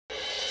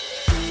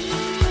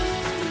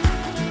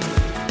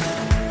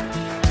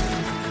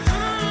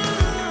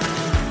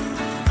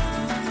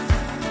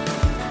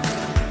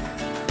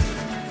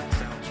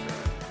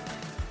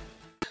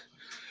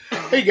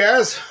Hey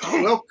guys,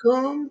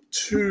 welcome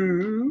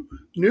to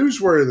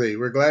Newsworthy.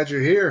 We're glad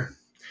you're here.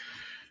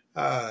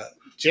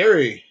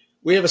 Jerry,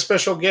 we have a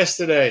special guest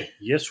today.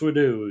 Yes, we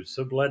do.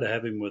 So glad to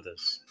have him with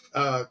us.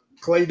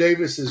 Clay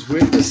Davis is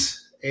with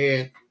us,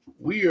 and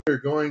we are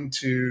going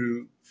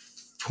to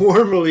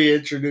formally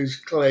introduce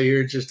Clay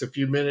here in just a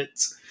few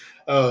minutes.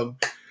 I'm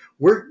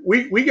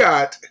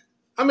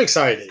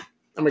excited.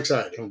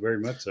 Oh, very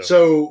much so.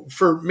 So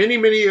for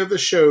many of the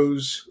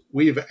shows,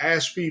 we've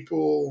asked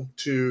people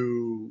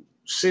to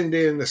send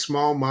in the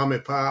small mom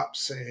and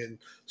pops and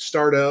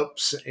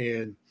startups,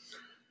 and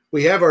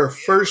we have our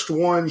first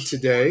one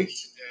today,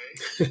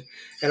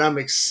 and I'm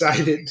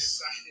excited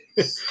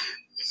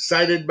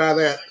by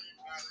that.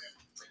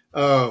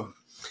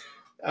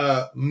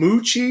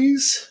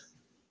 Mochi's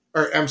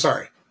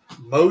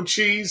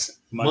Munchies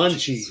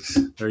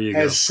There you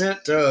has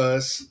sent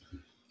us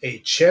a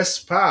chess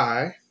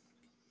pie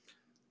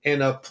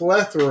and a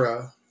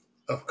plethora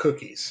of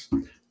cookies.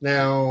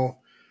 Now,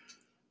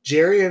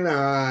 Jerry and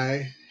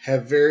I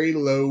have very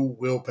low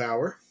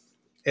willpower,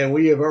 and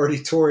we have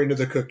already tore into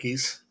the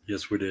cookies.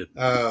 Yes, we did.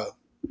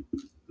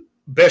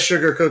 Best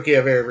sugar cookie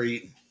I've ever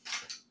eaten.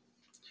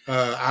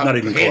 Not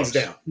even hands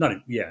close. down.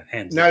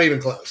 Hands Not down. even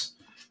close.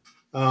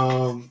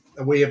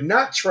 We have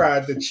not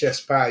tried the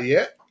chess pie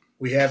yet.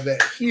 We have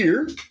that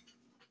here,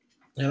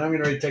 and I'm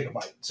getting ready to take a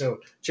bite. So,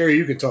 Jerry,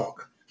 you can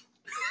talk.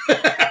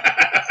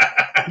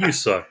 You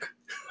suck.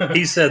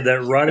 He said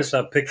that right as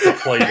I picked the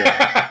plate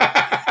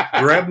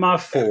up, grabbed my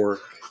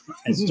fork,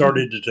 and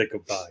started to take a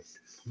bite.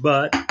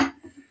 But,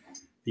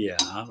 yeah,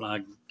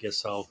 I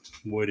guess I'll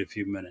wait a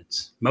few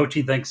minutes.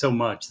 Mochi, thanks so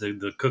much.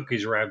 The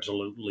cookies are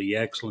absolutely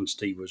excellent.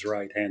 Steve was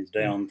right, hands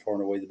down, far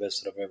and away the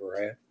best that I've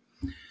ever had.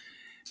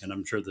 And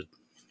I'm sure the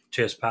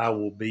chess pie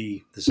will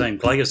be the same.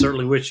 Clay, I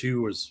certainly wish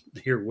you was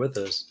here with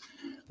us.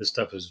 This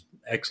stuff is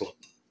excellent.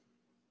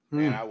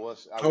 And I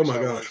wish I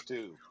was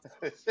too.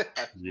 I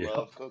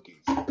love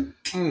cookies.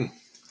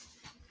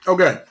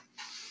 Okay.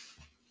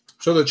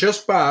 So the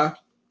chess pie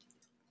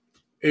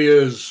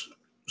is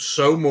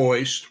so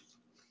moist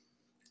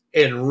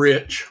and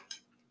rich,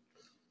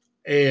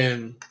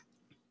 and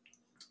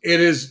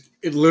it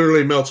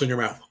literally melts in your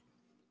mouth.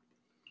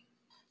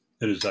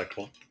 It is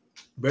excellent.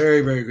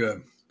 Very, very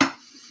good.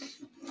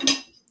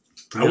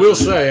 I will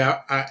say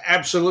I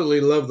absolutely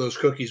love those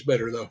cookies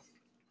better, though.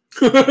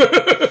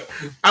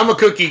 I'm a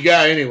cookie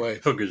guy anyway.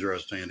 Cookies are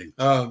outstanding.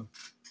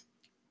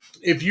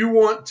 If you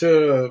want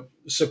to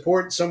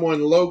support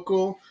someone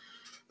local,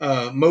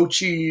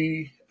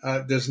 Mochi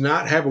does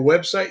not have a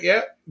website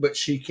yet, but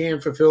she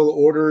can fulfill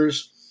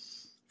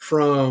orders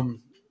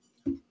from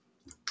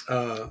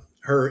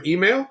her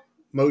email,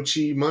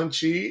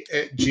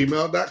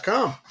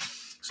 mochimunchie@gmail.com.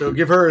 So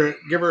give her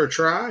a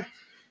try,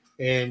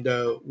 and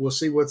we'll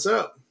see what's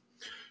up.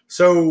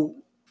 So,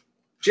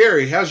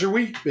 Jerry, how's your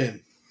week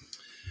been?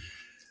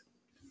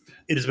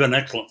 It has been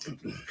excellent,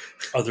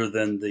 other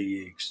than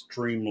the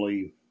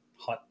extremely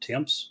hot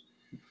temps.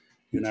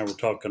 You and I were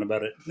talking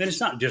about it. And it's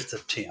not just the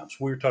temps.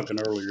 We were talking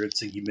earlier, it's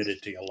the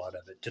humidity, a lot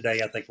of it.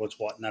 Today, I think,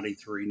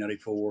 93,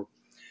 94.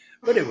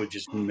 But it was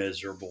just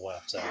miserable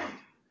outside.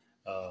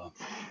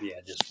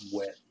 Just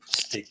wet,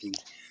 sticky.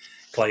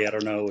 Clay, I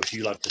don't know if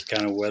you like this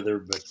kind of weather,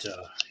 but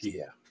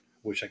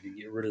wish I could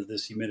get rid of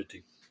this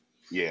humidity.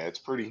 Yeah, it's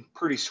pretty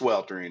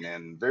sweltering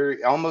and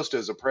very almost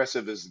as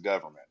oppressive as the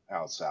government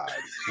outside.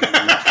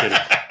 Not kidding.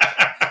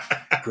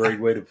 Great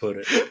way to put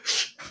it.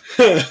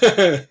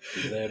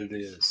 That it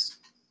is.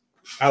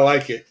 I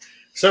like it.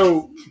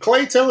 So,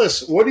 Clay, tell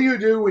us, what do you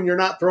do when you're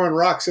not throwing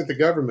rocks at the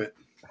government?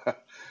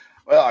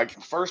 Well,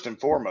 first and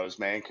foremost,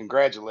 man,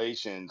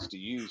 congratulations to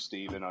you,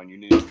 Stephen, on your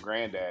new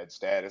granddad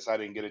status. I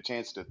didn't get a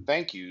chance to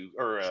thank you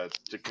or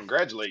to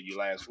congratulate you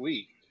last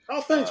week. Oh,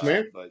 thanks,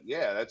 man. But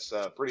yeah, that's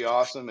pretty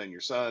awesome, and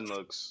your son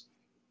looks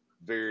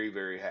very,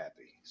 very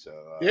happy. So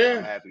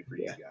I'm happy for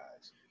you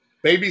guys.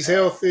 Baby's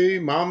healthy,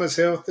 mama's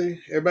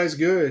healthy, everybody's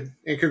good,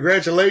 and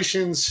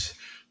congratulations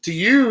to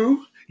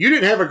you. You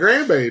didn't have a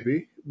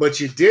grandbaby,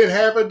 but you did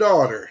have a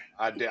daughter.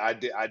 I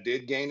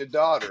did gain a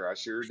daughter. I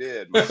sure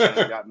did. My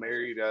son got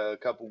married a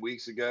couple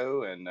weeks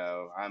ago, and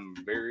I'm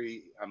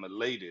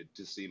elated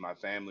to see my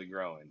family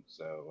growing.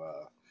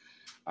 So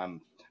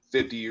I'm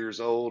 50 years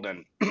old,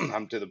 and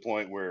I'm to the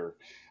point where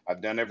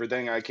I've done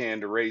everything I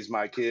can to raise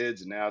my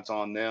kids, and now it's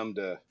on them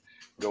to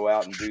go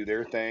out and do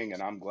their thing.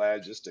 And I'm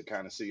glad just to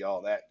kind of see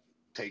all that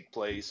take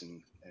place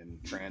and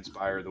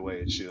transpire the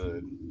way it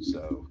should.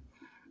 So,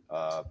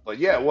 but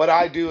yeah, what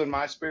I do in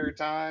my spare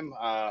time,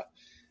 I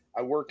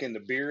work in the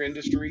beer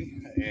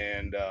industry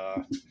and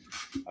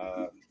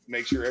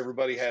make sure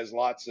everybody has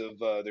lots of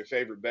their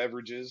favorite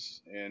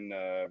beverages in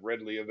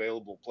readily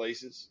available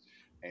places.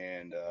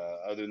 And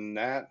other than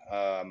that,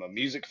 I'm a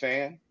music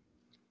fan,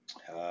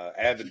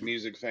 avid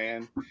music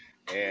fan,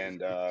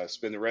 and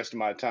spend the rest of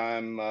my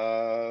time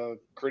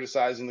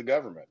criticizing the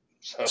government.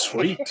 So,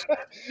 sweet.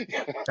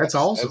 That's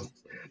awesome.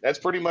 That's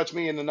pretty much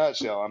me in a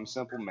nutshell. I'm a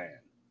simple man.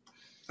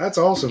 That's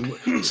awesome.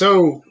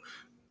 So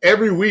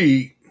every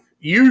week,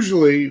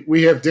 usually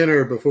we have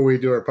dinner before we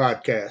do our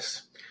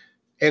podcast.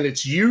 and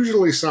it's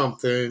usually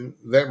something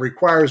that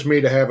requires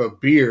me to have a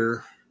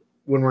beer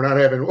when we're not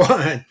having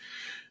wine.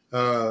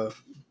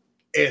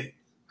 And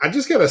I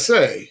just got to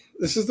say,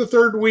 this is the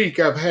third week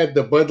I've had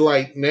the Bud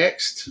Light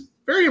Next.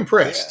 Very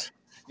impressed.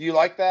 You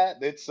like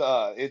that? It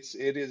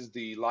is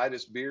the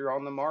lightest beer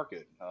on the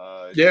market.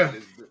 Yeah.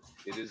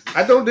 It is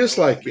I don't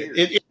dislike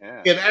it.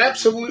 It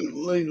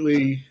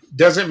absolutely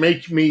doesn't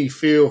make me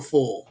feel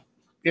full.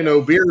 You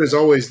know, beer has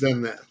always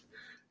done that.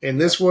 And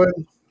this one,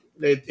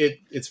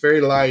 it's very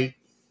light.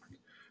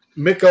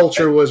 Mick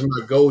Ultra was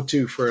my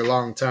go-to for a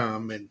long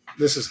time, and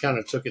this has kind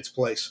of took its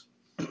place.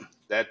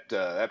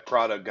 That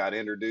product got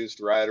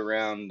introduced right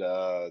around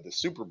the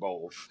Super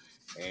Bowl,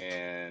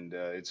 and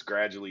it's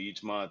gradually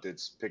each month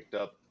it's picked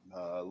up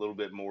a little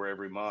bit more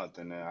every month,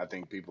 and I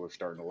think people are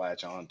starting to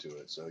latch on to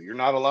it. So you're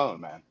not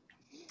alone, man.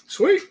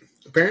 Sweet.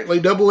 Apparently,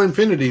 Double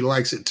Infinity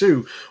likes it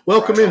too.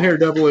 Welcome in here,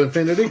 Double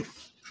Infinity.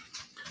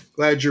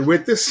 Glad you're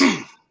with us.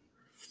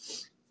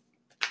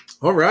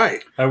 All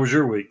right. How was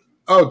your week?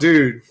 Oh,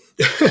 dude.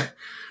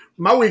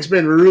 My week's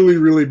been really,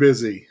 really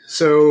busy.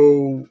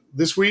 So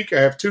this week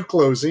I have 2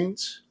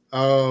 closings.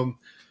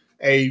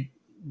 A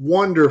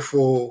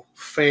wonderful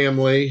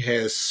family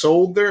has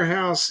sold their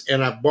house,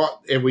 and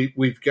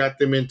we've got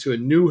them into a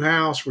new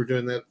house. We're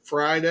doing that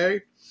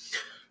Friday.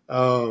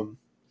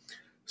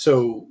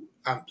 So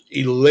I'm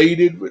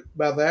elated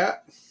by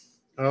that.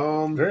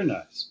 Very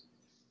nice.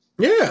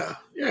 Yeah.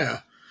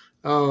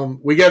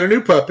 We got a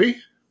new puppy.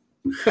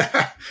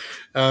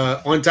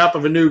 On top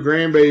of a new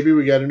grandbaby,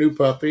 we got a new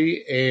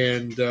puppy,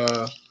 and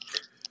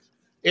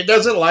it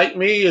doesn't like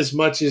me as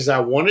much as I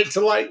want it to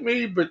like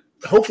me, but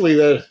hopefully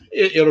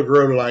it'll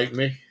grow to like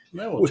me.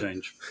 That will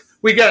change.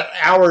 We got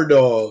our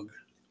dog,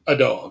 a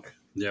dog,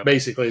 Yep.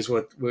 basically is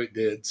what we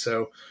did.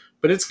 So,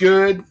 but it's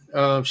good.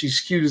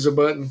 She's cute as a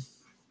button.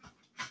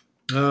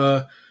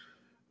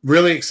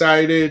 Really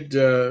excited.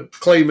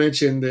 Clay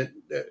mentioned that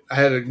I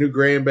had a new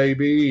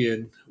grandbaby,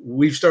 and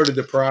we've started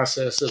the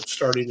process of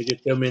starting to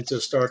get them into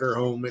a starter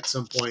home at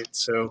some point.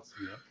 So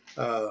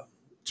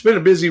it's been a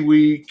busy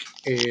week.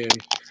 And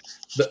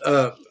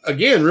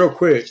again, real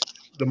quick,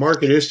 the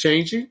market is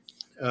changing.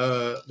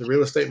 The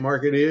real estate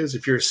market is.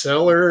 If you're a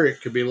seller, it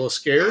could be a little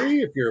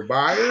scary. If you're a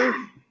buyer,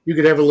 you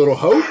could have a little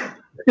hope.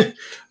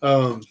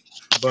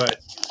 But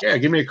yeah,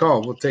 give me a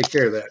call. We'll take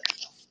care of that.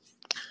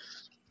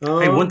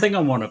 Hey, one thing I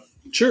want to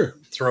Sure.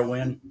 throw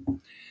in.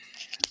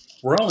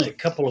 We're only a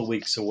couple of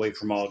weeks away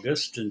from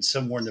August, and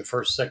somewhere in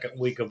the second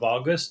week of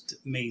August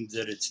means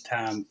that it's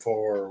time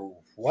for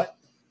what?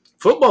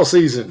 Football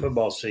season.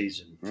 Football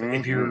season.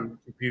 Mm-hmm.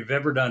 If you've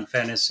ever done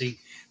fantasy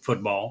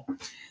football,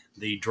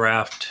 the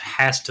draft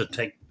has to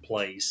take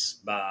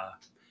place by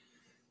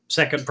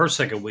first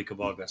second week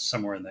of August,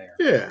 somewhere in there.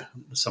 Yeah.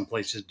 Some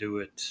places do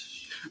it.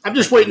 I'm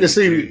just waiting to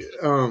see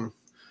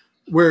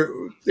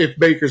if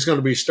Baker's going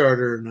to be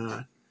starter or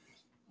not.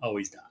 Oh,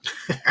 he's not.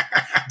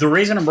 The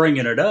reason I'm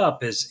bringing it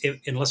up is,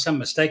 unless I'm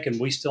mistaken,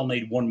 we still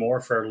need one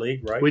more for our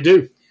league, right? We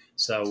do.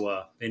 So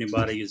if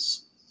anybody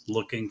is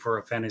looking for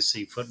a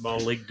fantasy football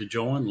league to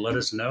join, let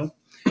us know.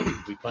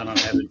 We plan on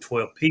having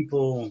 12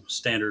 people,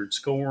 standard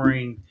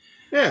scoring.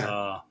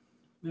 Yeah.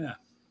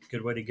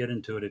 Good way to get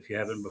into it if you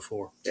haven't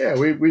before. Yeah,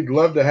 we'd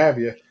love to have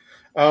you.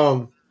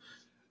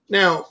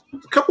 Now,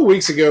 a couple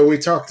weeks ago, we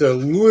talked a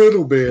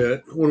little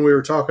bit when we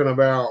were talking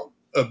about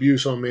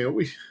abuse on men.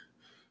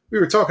 We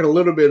were talking a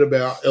little bit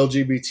about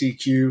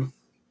LGBTQ,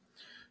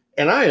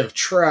 and I've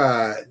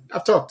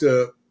talked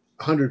to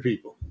 100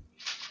 people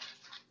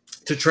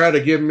to try to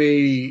get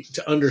me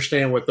to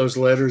understand what those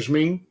letters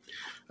mean,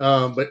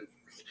 but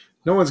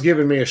no one's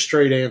given me a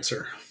straight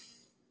answer.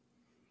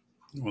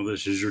 Well,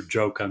 this is your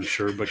joke, I'm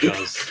sure,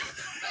 because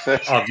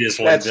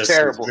obviously That's this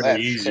terrible. is That's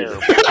pretty easy.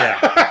 terrible.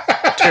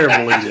 Yeah,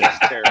 terrible easy. That's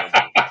terrible.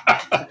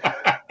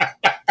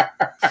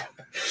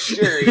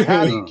 Jerry,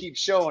 how do you keep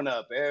showing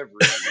up every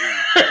week?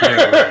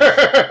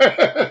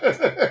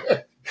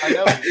 I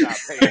know he's not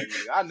paying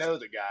you. I know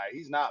the guy.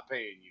 He's not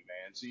paying you,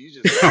 man. So you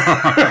just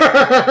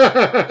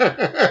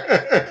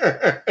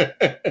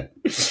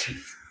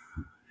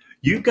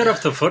You got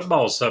off the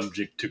football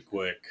subject too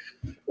quick.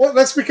 Well,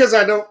 that's because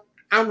I don't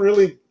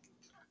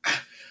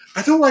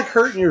like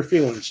hurting your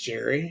feelings,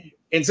 Jerry.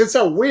 And since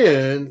I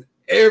win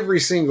every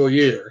single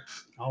year,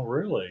 Oh,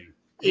 really?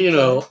 you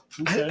know,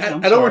 Okay,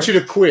 I don't want you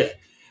to quit.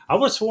 I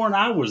was sworn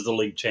I was the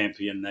league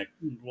champion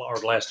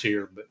last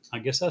year, but I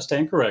guess I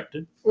stand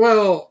corrected.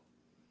 Well,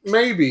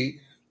 maybe,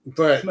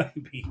 but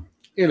Maybe.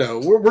 you know,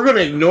 we're going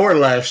to ignore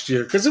last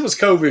year because it was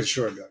COVID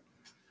short.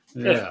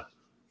 Yeah.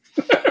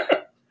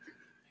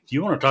 If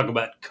you want to talk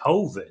about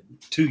COVID,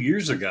 2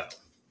 years ago,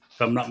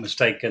 if I'm not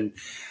mistaken,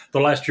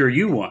 the last year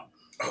you won.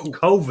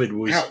 COVID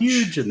was Ouch.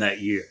 huge in that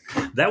year.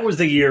 That was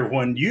the year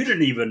when you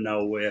didn't even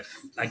know if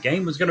a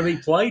game was going to be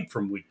played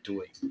from week to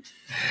week.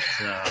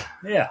 So,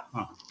 yeah.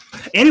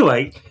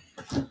 Anyway,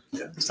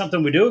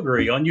 something we do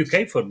agree on,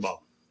 UK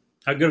football.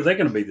 How good are they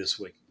going to be this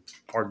week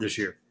or this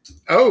year?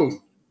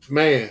 Oh,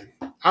 man,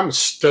 I'm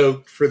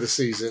stoked for the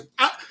season.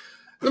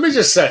 Let me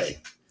just say,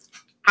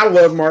 I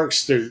love Mark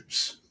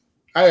Stoops.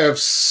 I have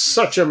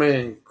such a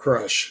man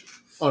crush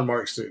on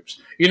Mark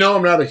Stoops. You know,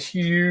 I'm not a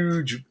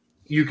huge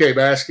UK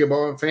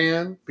basketball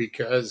fan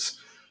because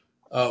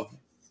of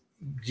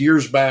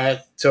years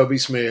back, Toby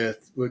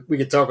Smith. We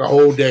could talk a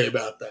whole day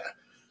about that.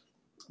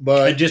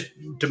 But And just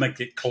to make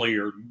it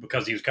clear,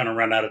 because he was kind of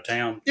run out of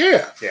town.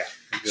 yeah. Yeah.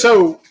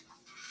 So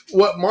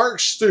what Mark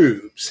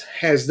Stoops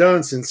has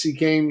done since he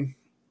came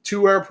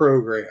to our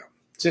program,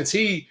 since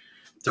he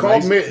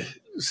called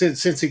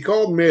since he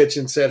called Mitch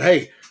and said,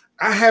 "Hey,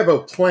 I have a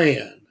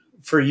plan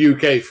for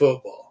UK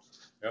football.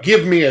 Yep.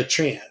 Give me a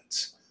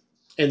chance."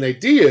 And they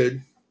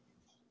did.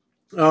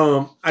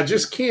 I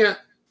just can't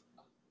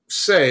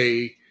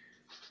say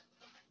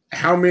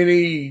how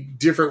many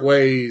different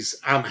ways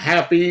I'm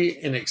happy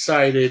and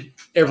excited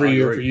every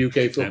year for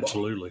UK football.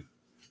 Absolutely.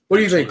 What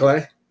do you think,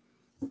 Clay?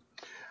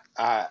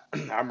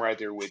 I'm right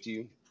there with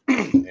you.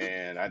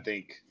 And I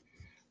think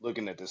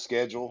looking at the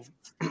schedule,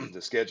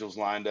 the schedule's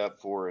lined up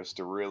for us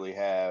to really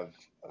have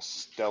a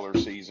stellar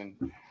season.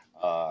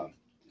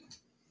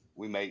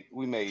 We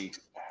may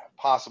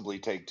possibly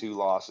take 2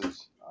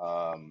 losses,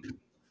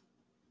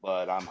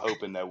 but I'm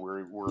hoping that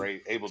we're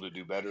able to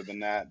do better than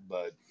that.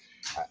 But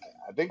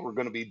I think we're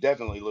going to be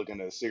definitely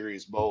looking at a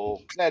serious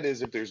bowl. That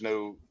is, if there's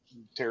no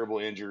terrible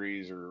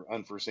injuries or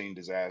unforeseen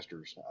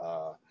disasters.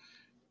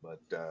 But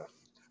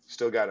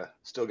still gotta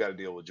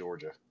deal with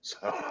Georgia. So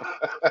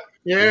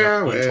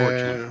Yeah,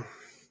 unfortunately.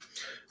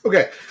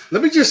 Okay,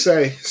 let me just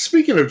say,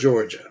 speaking of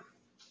Georgia,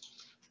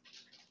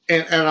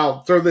 and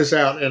I'll throw this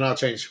out and I'll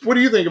change. What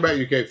do you think about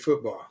UK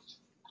football?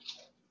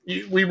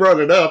 We brought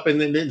it up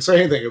and then didn't say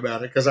anything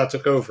about it because I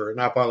took over,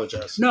 and I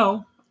apologize.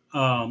 No,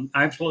 I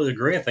absolutely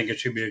agree. I think it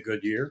should be a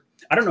good year.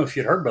 I don't know if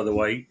you'd heard, by the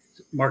way,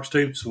 Mark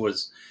Stoops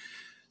was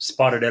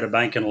spotted at a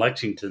bank in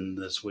Lexington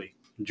this week.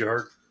 Did you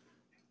heard?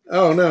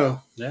 Oh,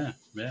 no. Yeah.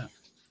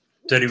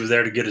 Said he was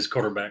there to get his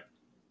quarterback.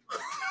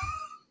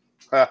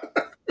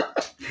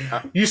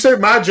 You said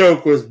my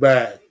joke was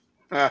bad.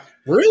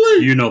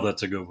 Really? You know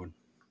that's a good one.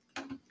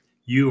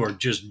 You are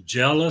just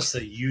jealous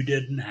that you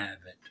didn't have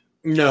it.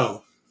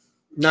 No,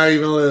 not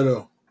even a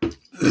little.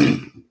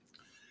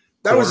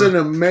 That was an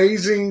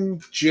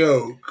amazing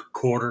joke.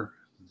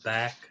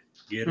 Quarterback,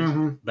 get it?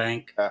 Mm-hmm.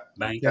 Bank,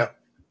 Yeah.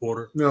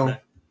 quarter. No.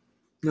 back.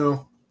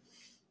 No.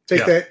 Take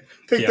Yeah.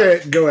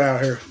 that and go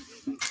out here.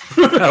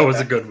 That was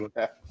a good one.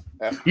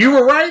 You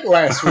were right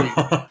last week.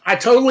 I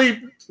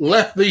totally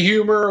left the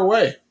humor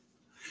away.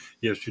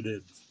 Yes, you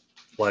did.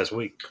 Last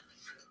week.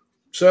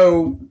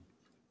 So,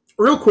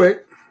 real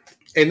quick,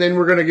 and then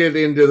we're going to get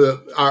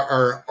into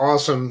our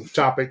awesome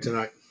topic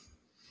tonight.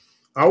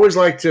 I always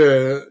like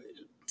to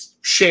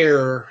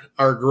share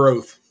our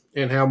growth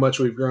and how much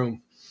we've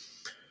grown.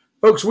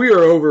 Folks, we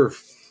are over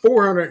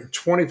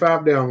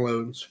 425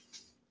 downloads.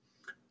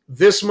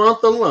 This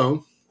month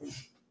alone,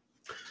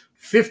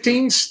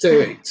 15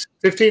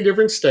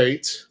 different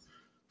states,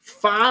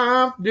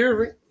 5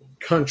 different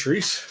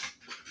countries,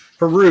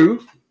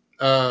 Peru,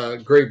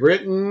 Great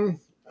Britain,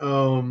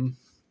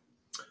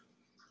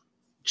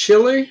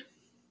 Chile,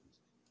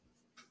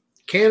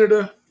 Canada,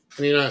 and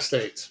the United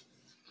States.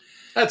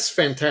 That's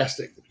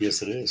fantastic.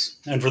 Yes, it is.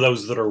 And for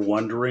those that are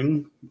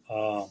wondering,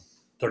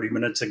 30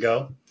 minutes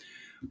ago,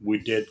 we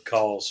did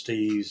call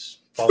Steve's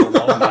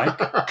father-in-law, Mike,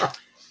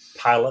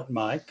 Pilot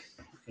Mike,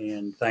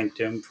 and thanked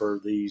him for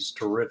these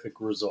terrific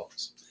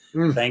results.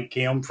 Thank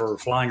him for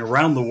flying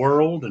around the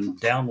world and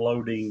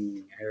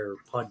downloading our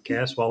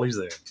podcast while he's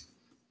there.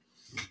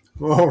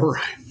 All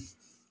right.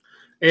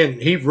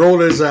 And he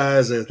rolled his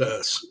eyes at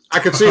us. I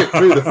could see it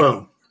through the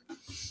phone.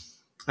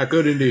 I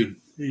could indeed.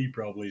 He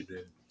probably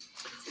did.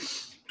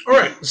 All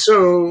right.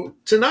 So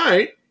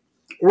tonight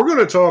we're going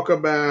to talk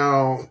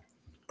about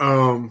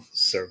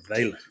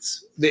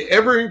Surveillance. the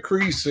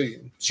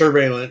ever-increasing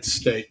surveillance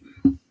state.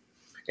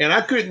 And I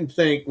couldn't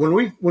think when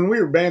we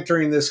were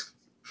bantering this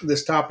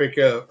topic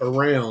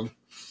around,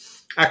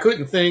 I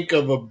couldn't think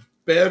of a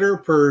better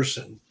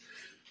person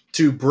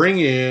to bring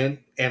in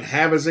and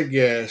have as a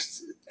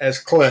guest as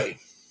Clay.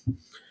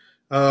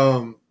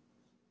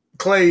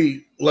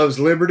 Clay loves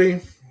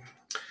liberty.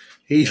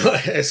 He,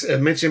 as I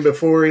mentioned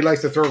before, he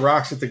likes to throw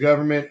rocks at the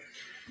government.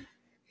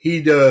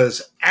 He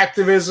does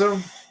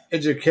activism,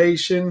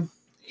 education.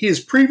 He has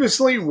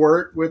previously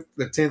worked with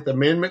the 10th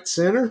Amendment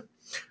Center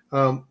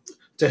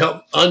to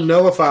help to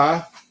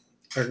nullify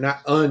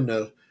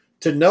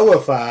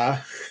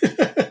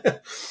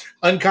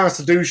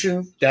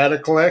unconstitutional data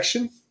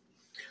collection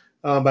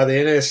by the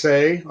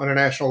NSA on a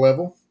national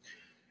level.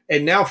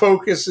 And now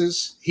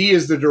he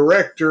is the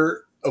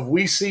director of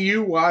We See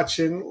You Watch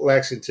in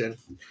Lexington.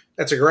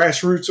 That's a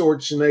grassroots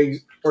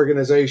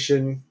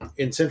organization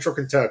in central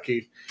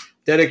Kentucky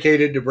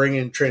dedicated to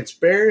bringing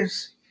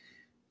transparency.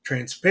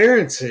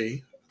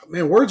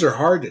 Man, words are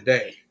hard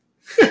today.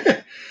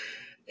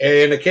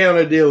 And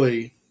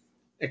accountability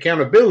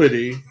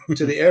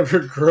to the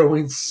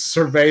ever-growing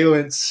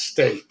surveillance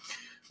state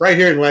right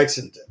here in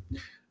Lexington.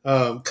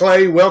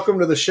 Clay, welcome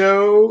to the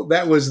show.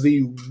 That was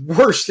the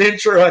worst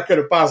intro I could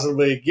have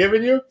possibly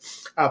given you.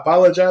 I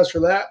apologize for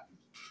that.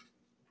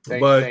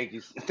 Thank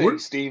you,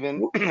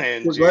 Stephen.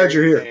 And we're glad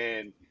you're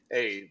here.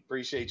 Hey,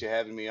 appreciate you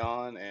having me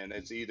on. And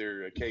it's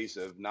either a case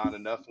of not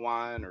enough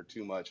wine or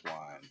too much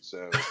wine.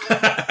 So,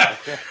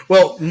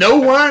 Well, no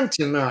wine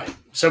tonight,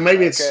 so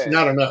maybe it's okay.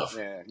 not enough.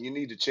 Yeah, you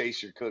need to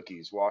chase your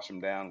cookies, wash them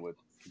down with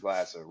a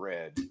glass of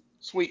red,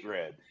 sweet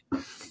red.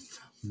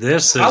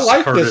 This I is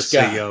like this courtesy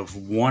guy. of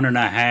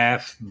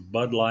 1.5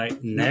 Bud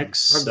Light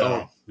next. I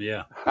don't. So,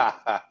 yeah.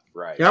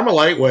 Right. Yeah, I'm a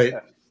lightweight.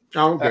 I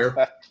don't care.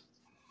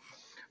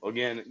 Well,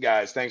 again,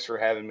 guys, thanks for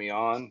having me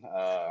on.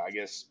 I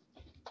guess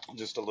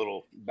just a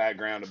little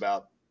background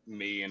about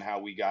me and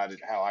how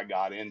I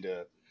got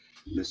into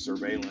this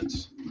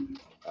surveillance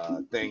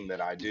thing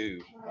that I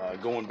do.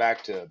 Going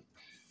back to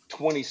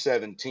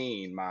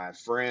 2017, my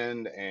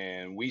friend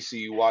and We See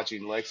You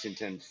Watching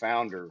Lexington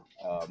founder,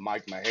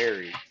 Mike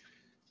Meharry,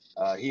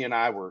 he and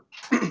I were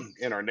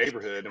in our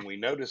neighborhood and we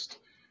noticed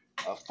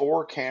a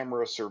 4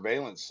 camera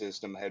surveillance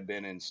system had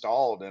been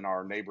installed in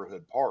our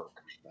neighborhood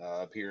park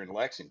up here in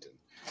Lexington.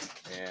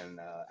 And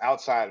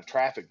outside of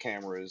traffic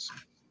cameras,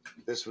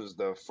 this was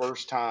the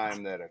first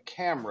time that a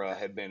camera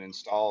had been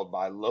installed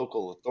by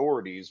local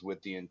authorities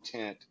with the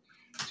intent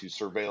to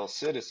surveil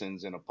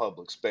citizens in a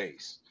public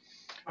space.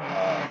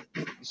 Uh,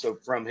 so,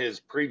 from his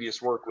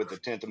previous work with the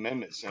 10th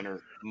Amendment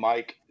Center,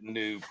 Mike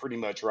knew pretty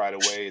much right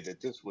away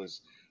that this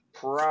was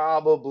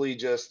probably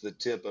just the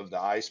tip of the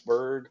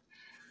iceberg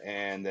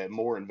and that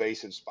more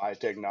invasive spy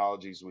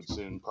technologies would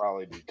soon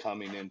probably be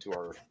coming into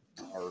our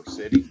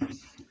city.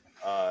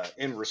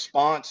 In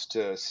response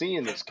to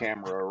seeing this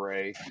camera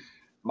array,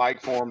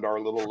 Mike formed our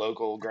little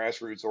local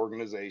grassroots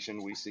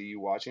organization, We See You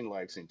Watching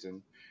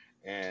Lexington,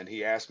 and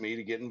he asked me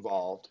to get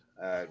involved,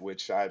 at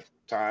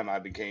time I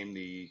became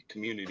the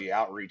community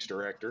outreach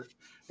director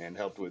and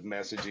helped with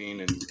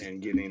messaging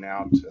and getting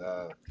out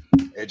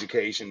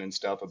education and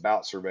stuff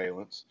about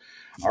surveillance.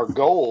 Our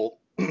goal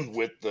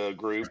with the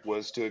group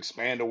was to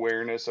expand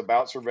awareness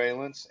about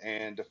surveillance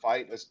and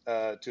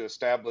to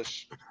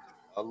establish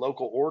a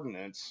local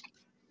ordinance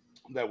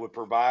that would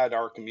provide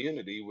our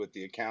community with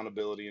the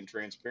accountability and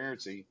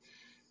transparency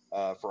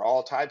for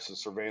all types of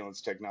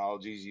surveillance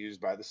technologies used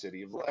by the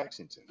city of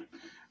Lexington.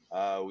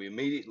 We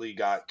immediately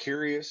got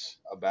curious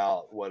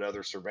about what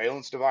other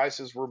surveillance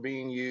devices were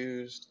being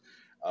used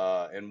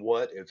and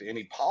what, if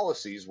any,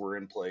 policies were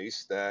in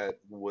place that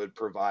would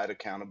provide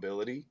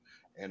accountability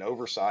and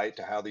oversight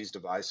to how these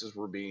devices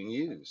were being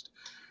used.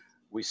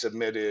 We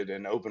submitted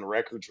an open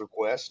records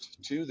request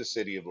to the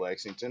city of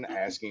Lexington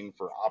asking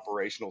for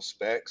operational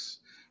specs,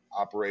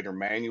 operator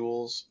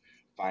manuals,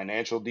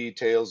 financial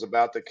details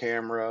about the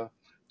camera,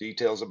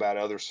 details about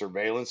other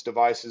surveillance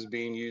devices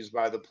being used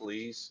by the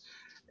police,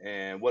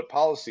 and what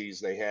policies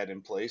they had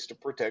in place to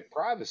protect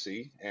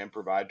privacy and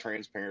provide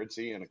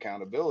transparency and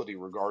accountability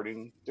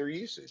regarding their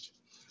usage.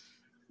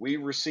 We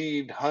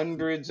received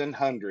hundreds and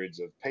hundreds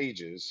of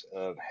pages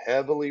of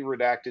heavily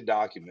redacted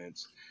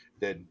documents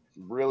that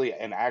really,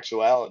 in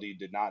actuality,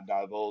 did not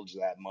divulge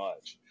that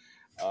much.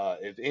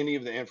 If any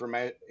of the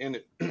information,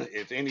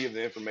 if any of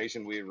the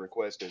information we had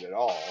requested at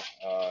all,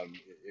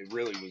 it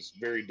really was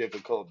very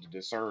difficult to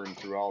discern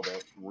through all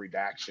the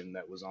redaction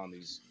that was on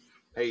these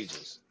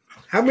pages.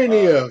 How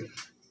many, Uh,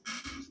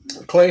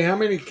 Clay? How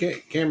many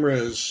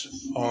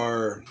cameras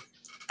are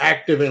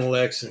active in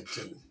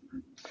Lexington?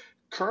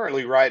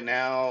 Currently, right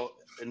now,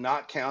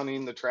 not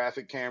counting the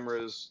traffic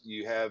cameras,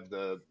 you have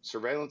the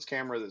surveillance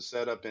camera that's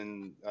set up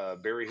in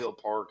Berry Hill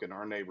Park in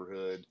our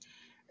neighborhood,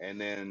 and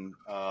then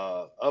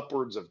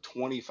upwards of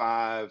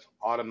 25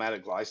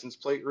 automatic license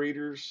plate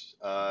readers,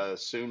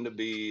 soon to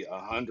be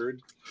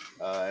 100,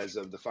 as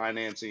of the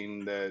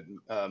financing that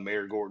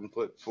Mayor Gordon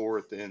put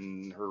forth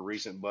in her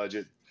recent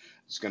budget.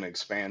 It's going to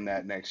expand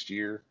that next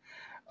year.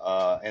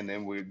 And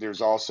then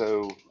there's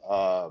also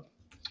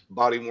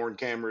body worn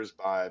cameras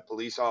by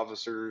police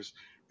officers,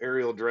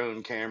 aerial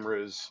drone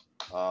cameras.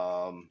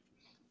 Um,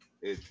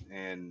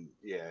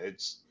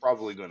 it's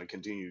probably going to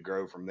continue to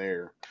grow from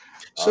there.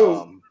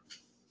 So Um,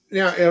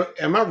 now,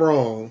 am I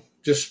wrong?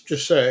 Just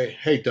say,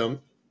 hey,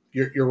 dumb,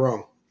 you're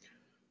wrong.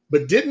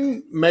 But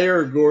didn't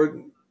Mayor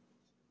Gordon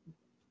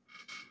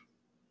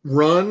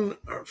run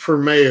for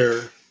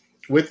mayor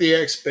with the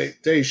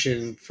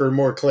expectation for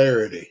more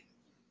clarity?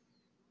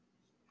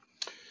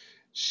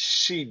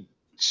 she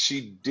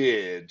she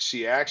did.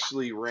 She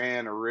actually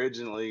ran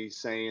originally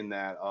saying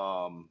that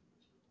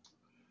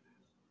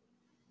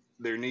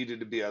there needed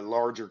to be a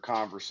larger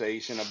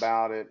conversation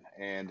about it,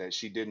 and that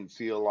she didn't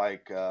feel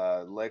like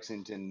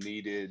Lexington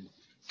needed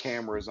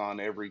cameras on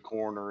every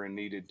corner and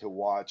needed to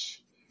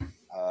watch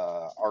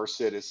our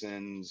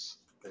citizens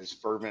as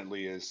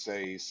fervently as,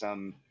 say,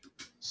 some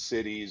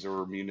cities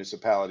or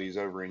municipalities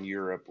over in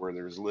Europe where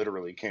there's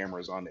literally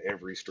cameras on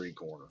every street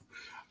corner.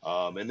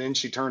 And then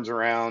she turns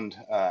around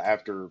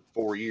after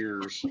 4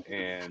 years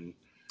and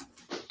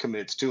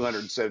commits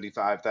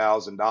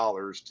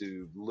 $275,000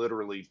 to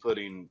literally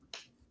putting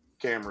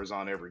cameras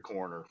on every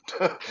corner.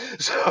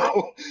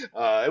 So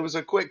it was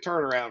a quick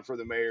turnaround for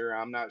the mayor.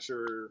 I'm not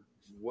sure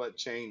what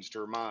changed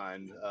her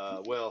mind.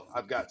 Well,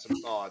 I've got some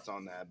thoughts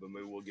on that, but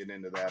maybe we'll get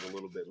into that a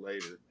little bit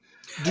later.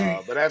 Do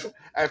But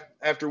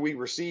after we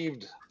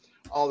received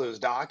all those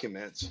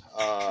documents,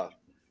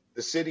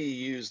 the city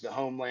used the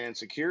Homeland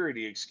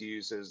Security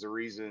excuse as the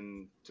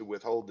reason to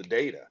withhold the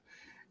data.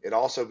 It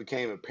also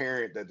became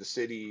apparent that the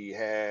city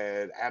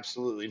had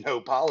absolutely no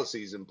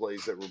policies in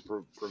place that would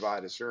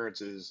provide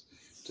assurances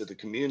to the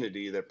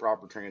community that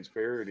proper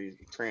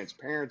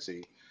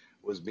transparency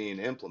was being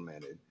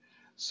implemented.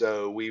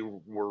 So we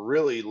were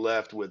really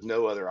left with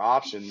no other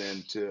option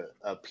than to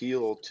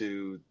appeal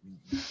to,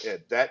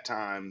 at that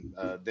time,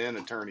 then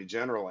Attorney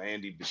General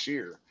Andy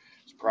Beshear,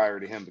 prior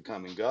to him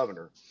becoming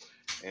governor.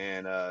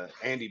 And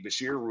Andy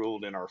Beshear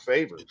ruled in our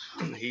favor.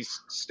 He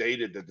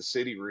stated that the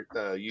city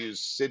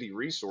used city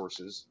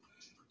resources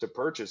to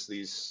purchase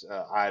these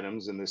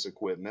items and this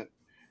equipment,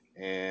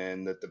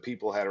 and that the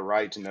people had a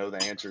right to know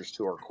the answers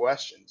to our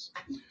questions.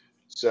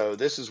 So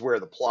this is where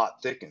the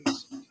plot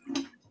thickens.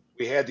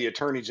 We had the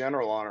attorney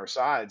general on our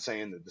side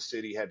saying that the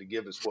city had to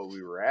give us what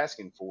we were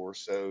asking for.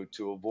 So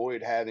to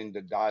avoid having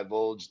to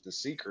divulge the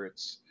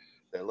secrets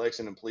that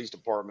Lexington Police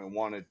Department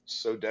wanted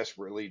so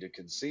desperately to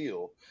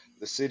conceal,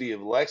 the city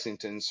of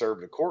Lexington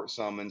served a court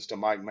summons to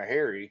Mike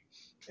Maharrey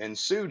and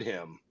sued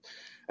him.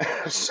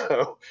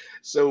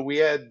 So we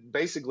had,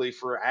 basically,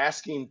 for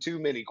asking too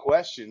many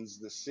questions,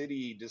 the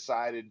city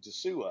decided to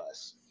sue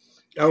us.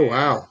 Oh, And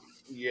wow.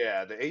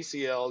 yeah, the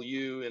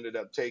ACLU ended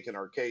up taking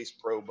our case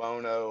pro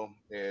bono.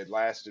 It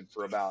lasted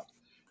for it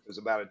was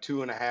about a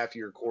 2.5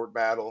 year court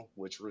battle,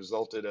 which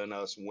resulted in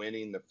us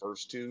winning the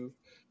first two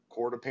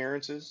court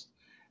appearances,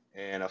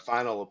 and a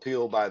final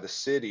appeal by the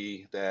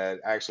city that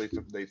actually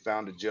they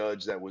found a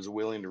judge that was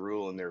willing to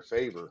rule in their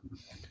favor.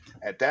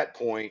 At that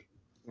point,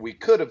 we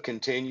could have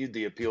continued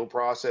the appeal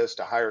process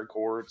to higher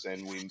courts,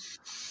 and we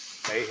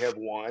may have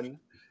won.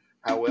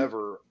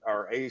 However,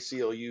 our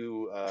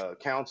ACLU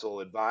counsel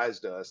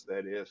advised us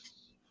that if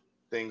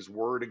things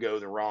were to go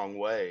the wrong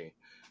way,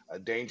 a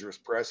dangerous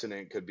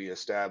precedent could be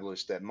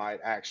established that might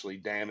actually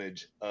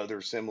damage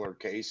other similar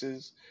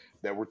cases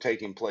that were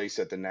taking place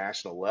at the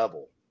national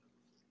level.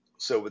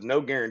 So, with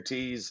no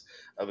guarantees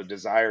of a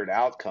desired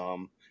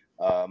outcome,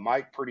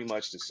 Mike pretty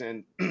much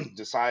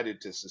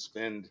decided to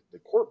suspend the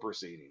court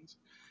proceedings.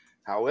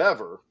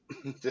 However,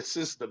 this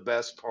is the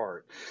best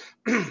part.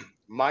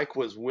 Mike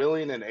was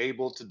willing and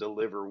able to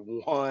deliver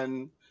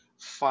one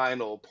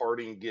final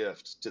parting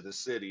gift to the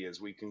city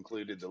as we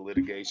concluded the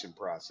litigation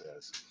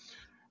process.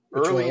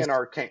 Which Early was? in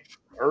our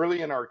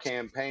early in our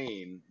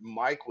campaign,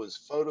 Mike was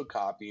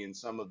photocopying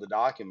some of the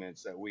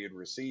documents that we had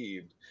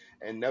received,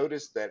 and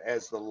noticed that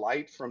as the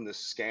light from the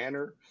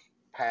scanner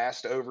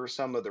passed over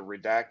some of the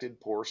redacted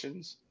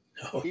portions,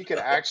 Oh, he could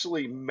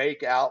actually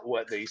make out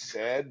what they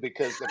said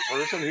because the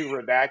person who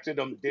redacted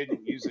them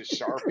didn't use a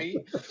Sharpie.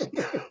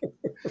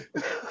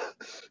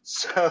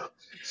 so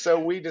so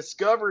we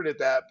discovered at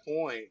that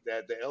point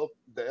that the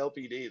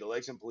LPD, the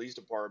Lexington Police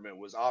Department,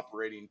 was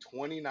operating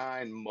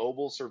 29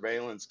 mobile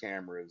surveillance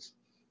cameras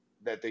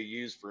that they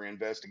use for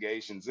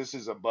investigations. This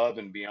is above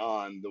and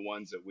beyond the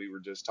ones that we were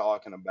just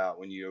talking about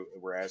when you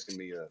were asking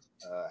me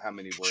how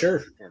many were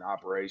sure. in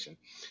operation.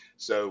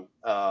 So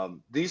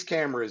these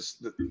cameras,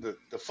 the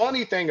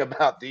funny thing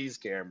about these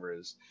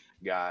cameras,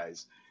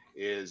 guys,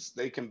 is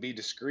they can be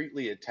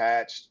discreetly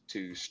attached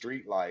to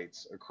street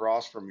lights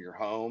across from your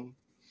home,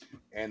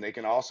 and they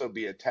can also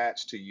be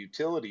attached to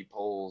utility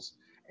poles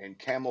and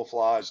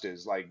camouflaged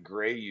as like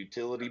gray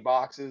utility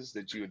boxes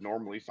that you would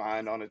normally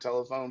find on a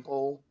telephone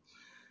pole.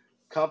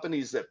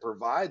 Companies that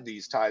provide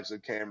these types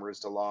of cameras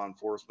to law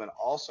enforcement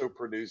also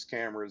produce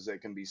cameras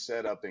that can be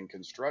set up in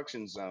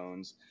construction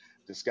zones,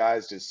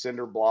 disguised as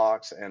cinder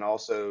blocks, and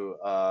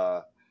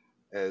also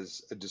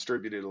as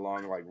distributed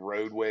along like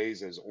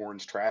roadways as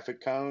orange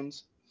traffic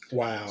cones.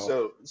 Wow.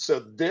 So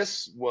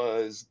this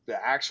was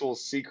the actual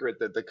secret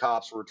that the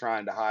cops were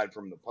trying to hide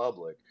from the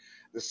public.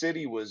 The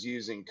city was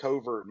using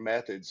covert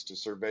methods to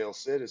surveil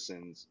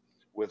citizens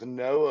with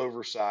no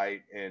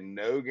oversight and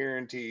no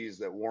guarantees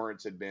that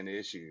warrants had been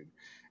issued.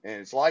 And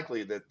it's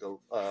likely that the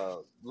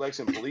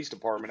Lexington Police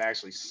Department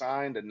actually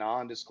signed a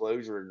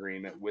non-disclosure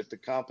agreement with the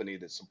company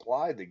that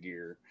supplied the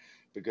gear,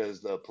 because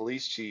the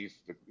police chief,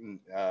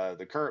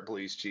 the current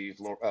police chief,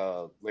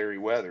 Larry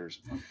Weathers,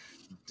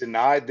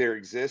 denied their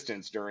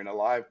existence during a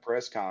live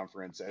press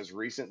conference as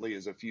recently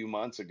as a few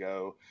months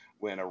ago,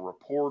 when a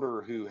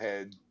reporter who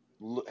had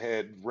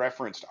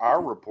referenced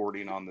our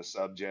reporting on the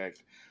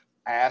subject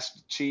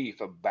asked Chief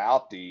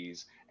about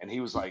these, and he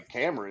was like,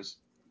 "Cameras?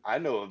 I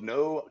know of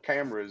no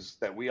cameras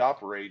that we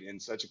operate in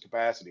such a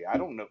capacity. I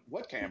don't know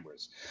what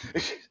cameras."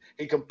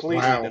 He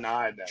completely Wow.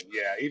 denied them.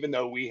 Yeah, even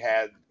though we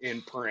had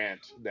in print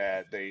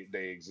that they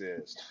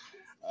exist.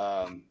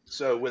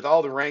 So with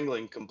all the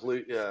wrangling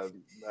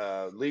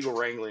legal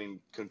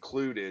wrangling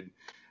concluded,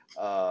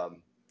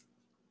 um,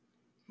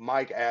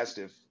 Mike asked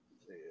if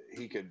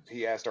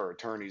he asked our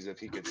attorneys if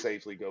he could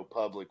safely go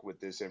public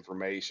with this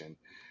information.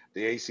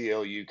 The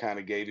ACLU kind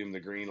of gave him the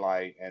green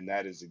light, and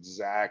that is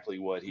exactly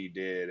what he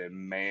did. And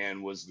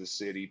man, was the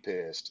city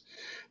pissed.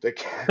 The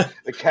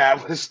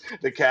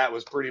cat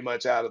was pretty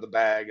much out of the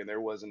bag, and there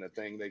wasn't a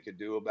thing they could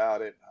do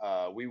about it.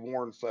 We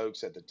warned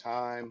folks at the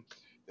time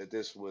that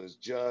this was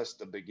just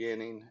the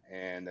beginning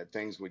and that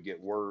things would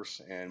get worse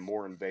and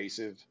more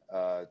invasive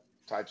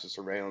types of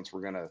surveillance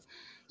were going to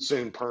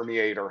soon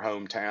permeate our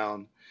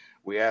hometown.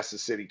 We asked the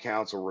city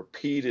council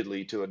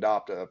repeatedly to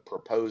adopt a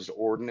proposed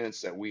ordinance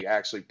that we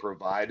actually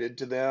provided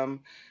to them.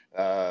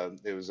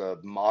 It was a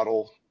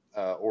model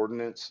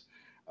ordinance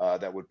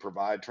that would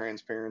provide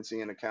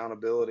transparency and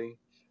accountability,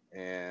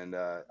 and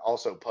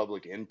also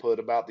public input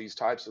about these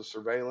types of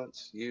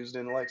surveillance used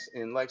in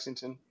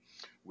Lexington.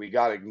 We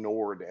got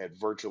ignored at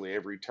virtually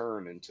every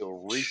turn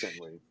until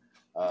recently.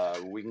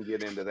 We can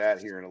get into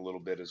that here in a little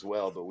bit as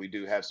well, but we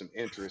do have some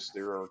interest.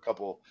 There are a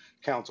couple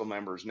council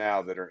members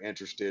now that are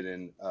interested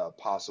in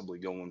possibly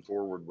going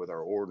forward with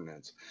our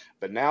ordinance.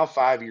 But now,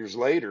 5 years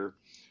later,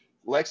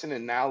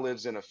 Lexington now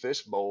lives in a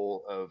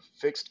fishbowl of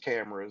fixed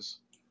cameras,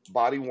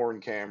 body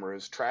worn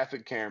cameras,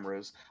 traffic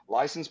cameras,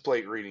 license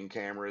plate reading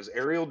cameras,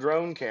 aerial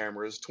drone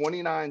cameras,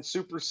 29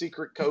 super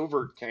secret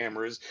covert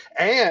cameras,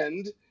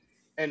 and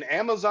an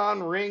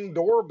Amazon Ring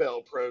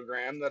doorbell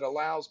program that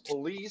allows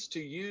police to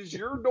use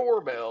your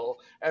doorbell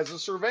as a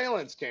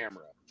surveillance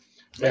camera.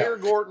 Yeah. Mayor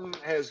Gorton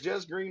has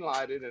just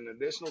greenlighted an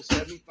additional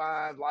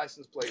 75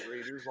 license plate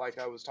readers, like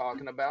I was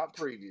talking about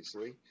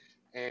previously,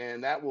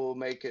 and that will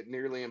make it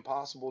nearly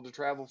impossible to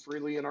travel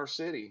freely in our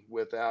city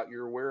without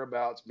your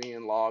whereabouts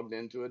being logged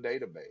into a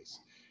database.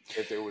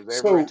 If there was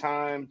ever a So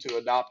time to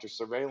adopt a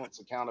surveillance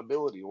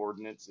accountability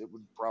ordinance, it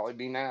would probably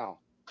be now.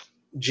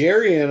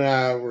 Jerry and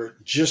I were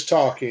just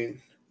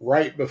talking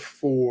right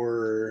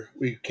before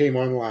we came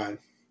online,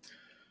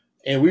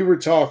 and we were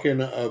talking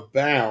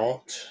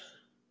about,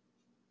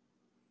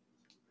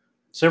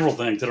 Several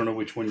things. I don't know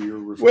which one you're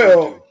referring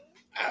well,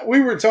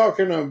 we were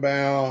talking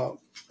about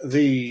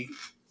the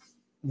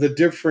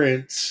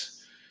different,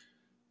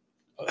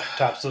 to.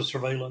 Types of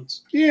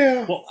surveillance.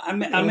 yeah, Well, I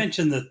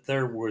mentioned that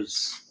there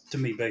was, to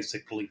me,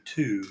 basically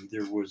two.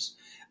 There was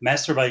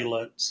mass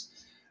surveillance,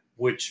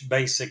 which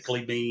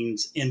basically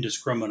means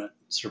indiscriminate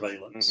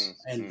surveillance.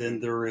 And then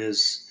there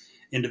is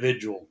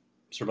individual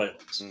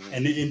surveillance.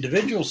 And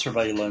individual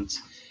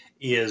surveillance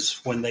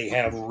is when they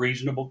have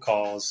reasonable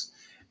cause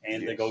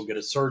and they go get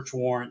a search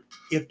warrant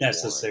if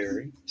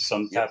necessary.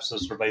 Some types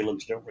of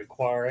surveillance don't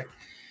require it.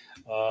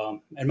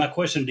 And my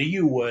question to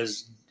you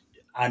was,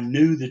 I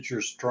knew that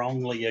you're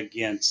strongly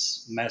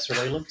against mass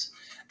surveillance,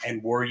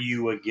 and were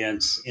you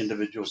against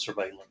individual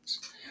surveillance?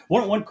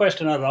 One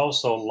question I'd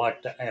also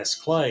like to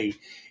ask Clay,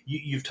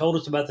 you've told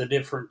us about the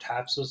different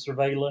types of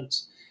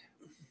surveillance.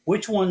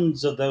 Which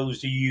ones of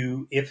those do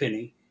you, if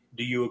any,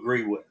 do you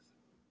agree with?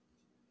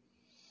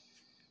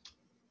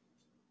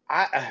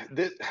 I'm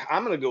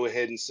going to go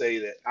ahead and say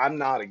that I'm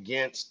not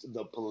against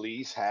the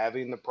police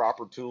having the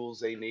proper tools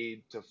they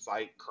need to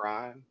fight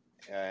crime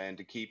and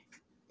to keep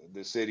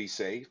the city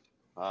safe.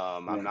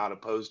 I'm not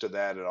opposed to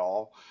that at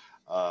all.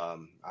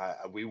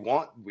 We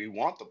want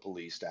the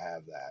police to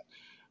have that,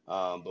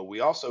 but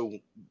we also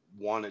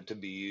want it to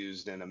be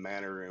used in a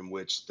manner in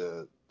which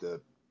the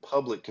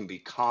public can be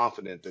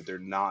confident that they're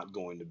not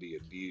going to be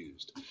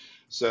abused.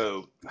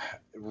 So,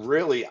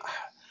 really,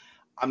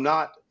 I'm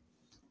not.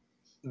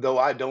 Though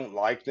I don't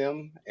like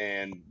them,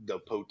 and the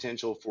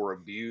potential for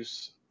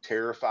abuse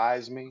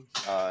terrifies me,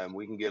 and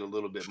we can get a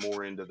little bit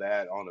more into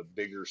that on a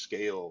bigger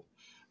scale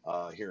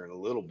here in a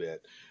little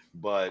bit.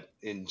 But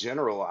in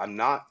general, I'm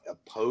not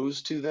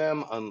opposed to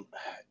them,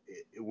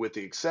 with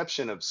the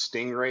exception of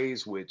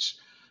stingrays, which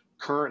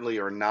currently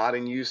are not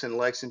in use in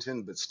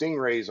Lexington. But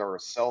stingrays are a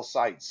cell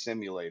site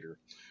simulator.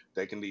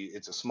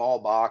 It's a small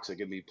box that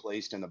can be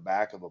placed in the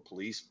back of a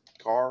police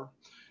car,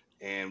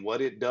 and what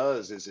it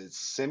does is it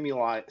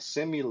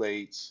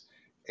simulates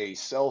a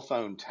cell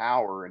phone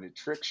tower, and it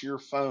tricks your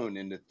phone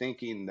into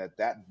thinking that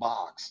that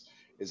box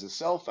is a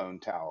cell phone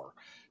tower.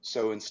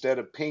 So instead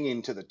of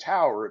pinging to the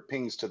tower, it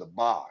pings to the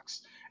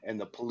box.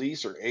 And the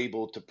police are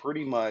able to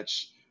pretty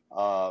much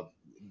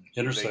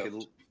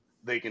Intercept.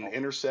 They can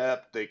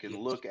intercept, they can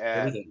look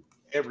at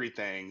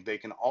everything. They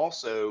can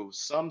also,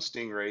 some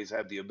stingrays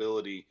have the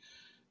ability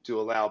to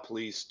allow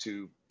police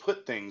to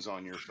put things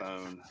on your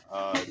phone.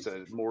 It's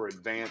a more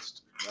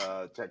advanced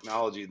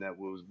technology that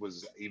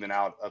was even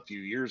out a few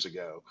years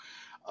ago.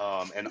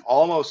 And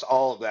almost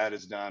all of that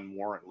is done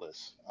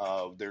warrantless.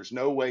 There's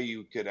no way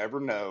you could ever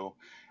know.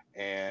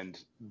 And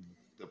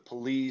the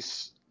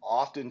police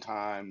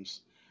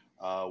oftentimes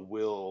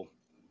will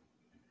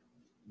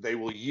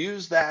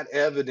use that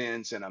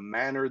evidence in a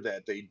manner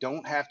that they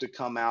don't have to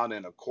come out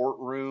in a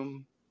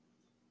courtroom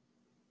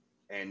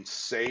and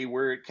say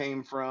where it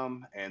came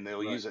from, and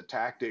they'll use a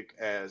tactic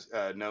as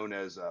known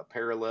as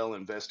parallel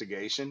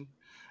investigation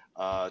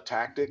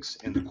tactics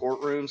in the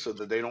courtroom, so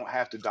that they don't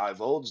have to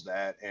divulge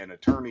that, and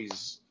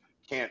attorneys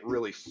can't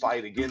really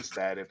fight against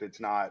that if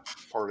it's not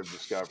part of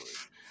discovery.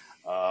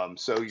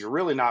 So you're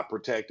really not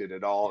protected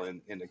at all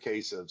in the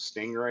case of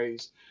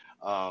stingrays.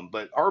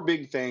 But our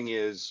big thing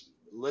is,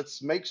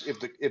 let's make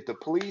if the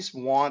police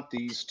want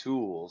these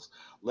tools,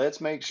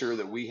 let's make sure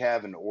that we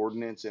have an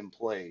ordinance in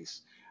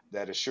place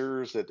that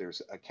assures that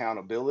there's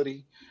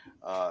accountability,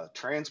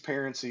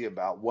 transparency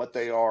about what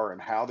they are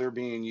and how they're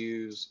being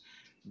used,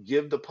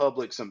 give the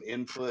public some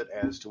input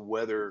as to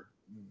whether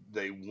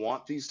they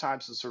want these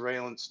types of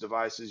surveillance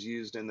devices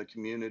used in the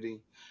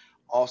community.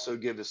 Also,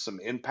 give us some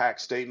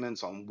impact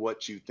statements on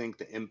what you think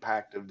the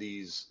impact of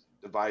these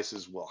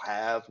devices will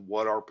have,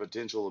 what are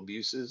potential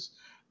abuses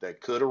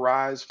that could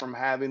arise from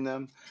having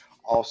them.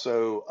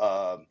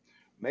 Also,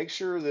 make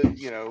sure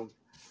that,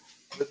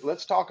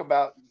 let's talk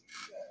about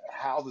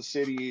how the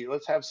city,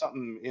 let's have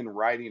something in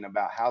writing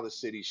about how the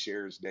city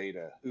shares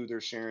data, who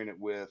they're sharing it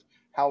with,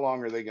 how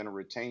long are they going to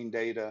retain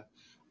data.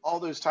 All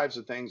those types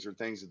of things are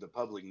things that the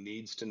public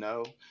needs to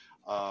know.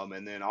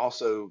 And then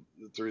also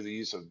through the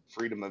use of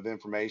freedom of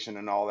information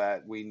and all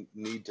that, we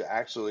need to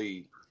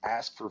actually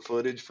ask for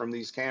footage from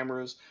these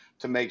cameras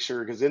to make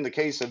sure, because in the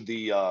case of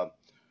the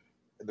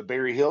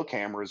Berry Hill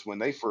cameras, when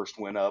they first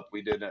went up,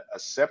 we did a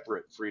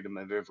separate Freedom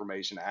of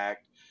Information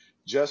Act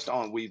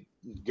we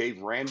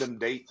gave random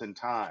dates and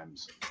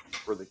times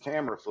for the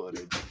camera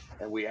footage.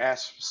 And we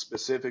asked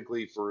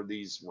specifically for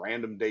these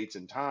random dates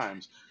and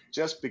times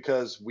just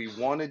because we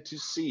wanted to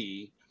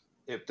see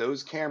if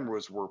those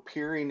cameras were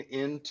peering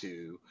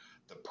into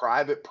the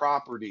private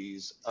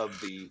properties of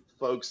the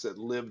folks that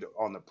lived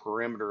on the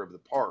perimeter of the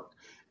park.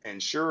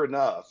 And sure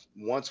enough,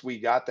 once we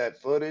got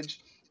that footage,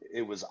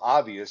 it was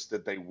obvious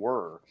that they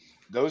were.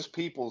 Those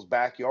people's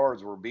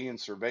backyards were being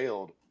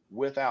surveilled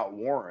without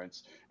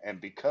warrants. And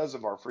because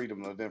of our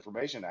Freedom of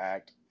Information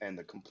Act and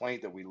the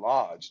complaint that we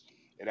lodged,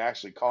 it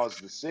actually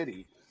caused the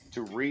city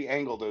to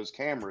re-angle those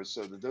cameras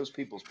so that those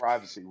people's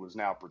privacy was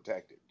now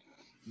protected.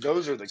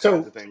 Those are the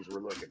kinds of things we're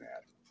looking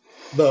at.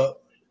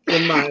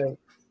 In my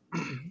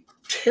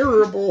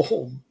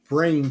terrible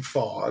brain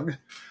fog,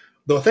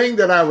 the thing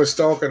that I was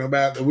talking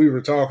about, that we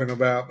were talking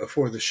about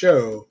before the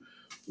show,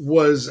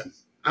 was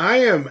I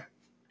am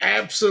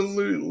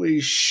absolutely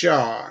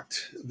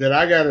shocked that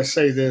I got to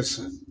say this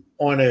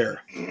on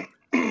air.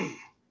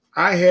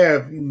 I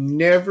have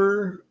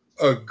never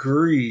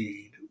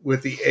agreed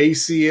with the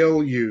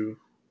ACLU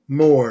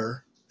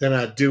more than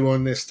I do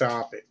on this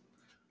topic.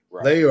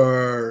 Right. They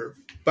are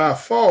by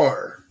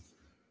far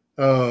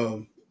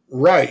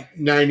right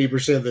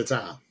 90% of the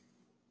time.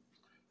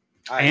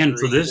 And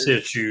for this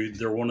issue,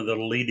 they're one of the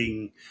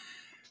leading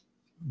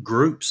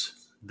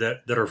groups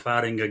that are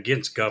fighting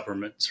against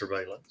government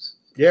surveillance.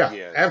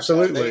 Yeah,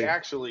 absolutely. They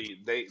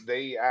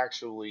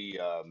actually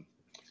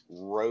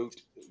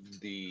wrote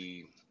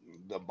the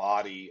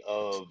body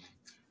of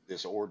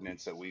this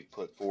ordinance that we've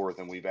put forth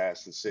and we've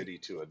asked the city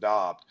to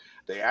adopt.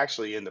 They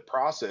actually, in the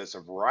process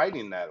of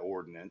writing that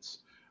ordinance,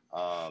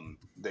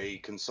 they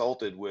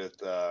consulted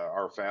with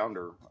our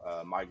founder,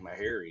 Mike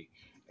Maharrey,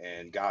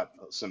 and got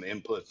some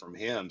input from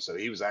him. So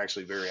he was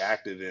actually very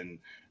active in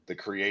the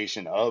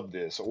creation of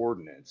this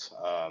ordinance.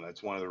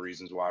 That's one of the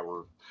reasons why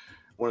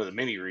one of the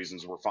many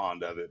reasons we're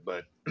fond of it,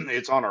 but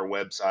it's on our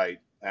website.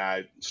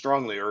 I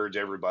strongly urge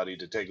everybody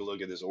to take a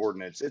look at this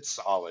ordinance. It's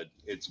solid.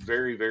 It's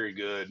very, very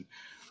good.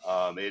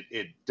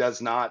 It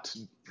does not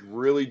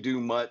really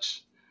do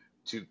much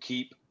to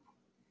keep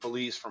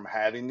police from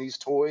having these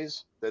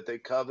toys that they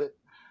covet,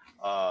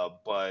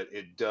 but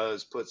it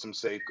does put some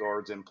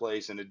safeguards in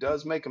place, and it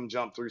does make them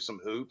jump through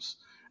some hoops.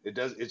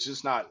 It's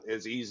just not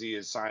as easy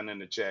as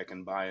signing a check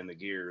and buying the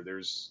gear.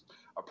 There's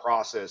a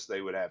process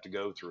they would have to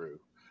go through.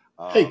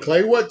 Hey,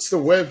 Clay, what's the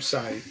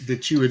website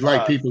that you would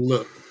like people to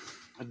look?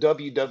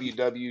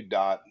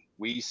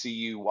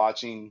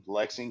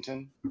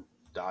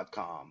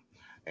 www.weseeyouwatchinglexington.com.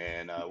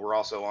 And we're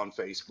also on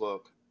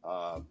Facebook.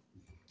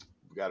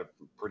 We've got a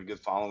pretty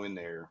good following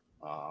there.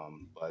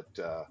 But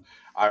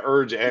I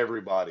urge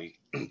everybody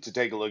to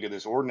take a look at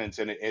this ordinance.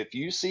 And if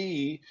you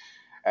see,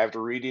 after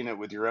reading it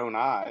with your own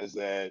eyes,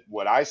 that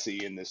what I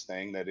see in this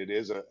thing, that it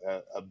is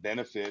a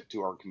benefit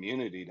to our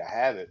community to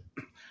have it,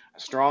 I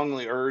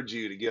strongly urge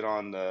you to get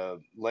on the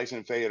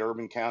Lexington Fayette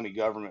Urban County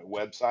Government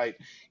website.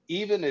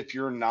 Even if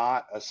you're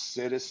not a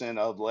citizen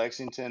of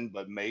Lexington,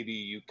 but maybe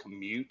you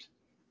commute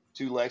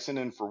to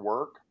Lexington for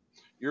work,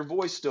 your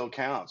voice still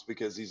counts,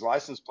 because these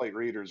license plate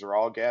readers are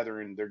all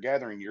gathering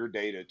your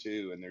data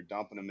too, and they're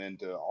dumping them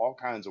into all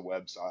kinds of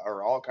websites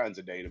or all kinds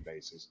of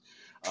databases.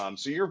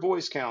 So your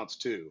voice counts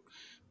too.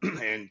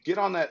 And get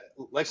on that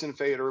Lexington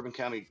Fayette Urban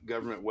County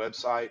Government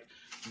website.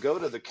 Go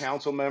to the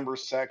council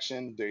members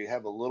section. They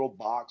have a little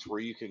box where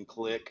you can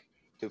click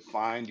to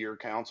find your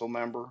council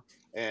member.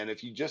 And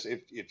if you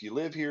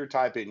live here,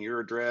 type in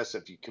your address.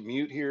 If you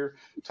commute here,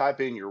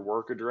 type in your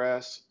work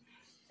address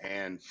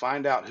and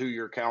find out who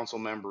your council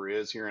member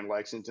is here in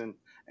Lexington,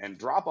 and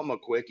drop them a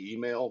quick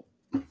email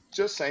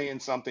just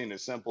saying something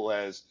as simple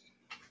as,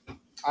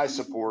 I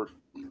support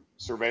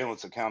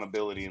surveillance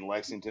accountability in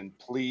Lexington.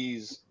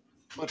 Please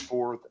put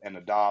forth and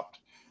adopt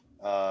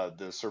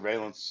the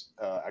surveillance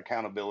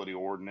accountability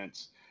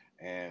ordinance,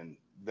 and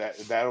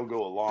that'll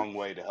go a long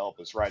way to help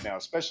us right now,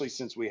 especially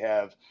since we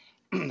have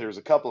there's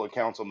a couple of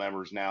council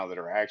members now that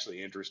are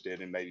actually interested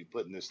in maybe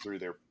putting this through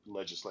their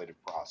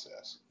legislative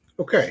process.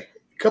 Okay,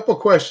 a couple of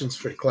questions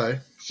for you,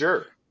 Clay.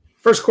 Sure.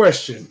 First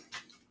question.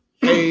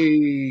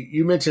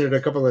 You mentioned it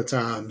a couple of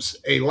times,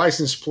 a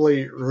license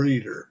plate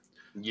reader.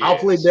 Yes. I'll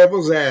play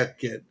devil's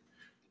advocate.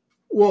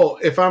 Well,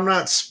 if I'm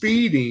not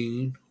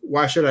speeding,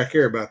 why should I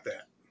care about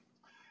that?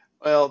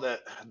 Well,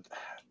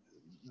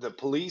 the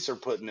police are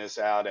putting this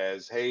out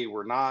as, hey,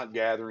 we're not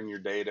gathering your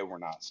data, we're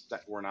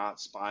not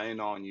spying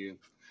on you,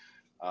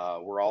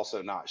 we're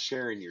also not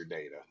sharing your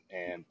data.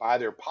 And by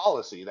their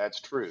policy,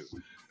 that's true.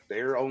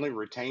 They're only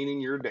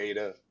retaining your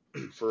data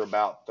for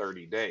about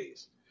 30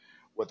 days.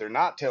 What they're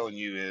not telling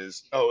you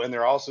is, oh, and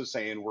they're also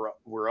saying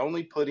we're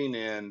only putting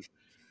in,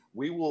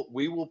 we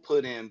will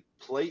put in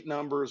plate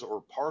numbers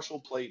or partial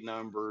plate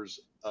numbers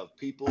of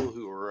people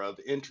who are of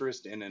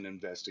interest in an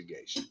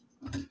investigation.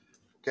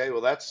 Okay,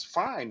 well, that's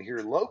fine here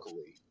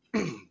locally,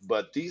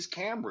 but these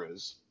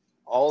cameras,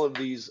 all of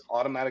these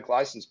automatic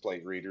license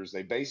plate readers,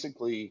 they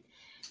basically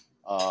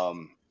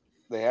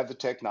they have the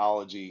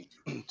technology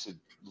to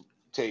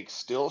take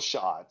still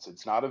shots.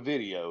 It's not a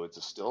video; it's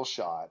a still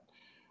shot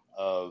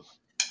of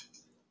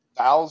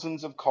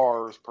thousands of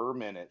cars per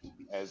minute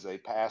as they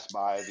pass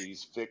by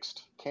these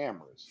fixed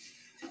cameras.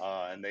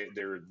 And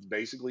they're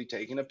basically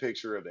taking a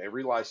picture of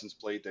every license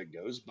plate that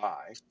goes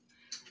by.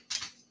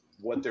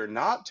 What they're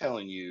not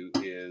telling you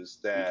is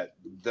that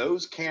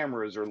those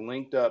cameras are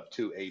linked up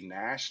to a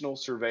national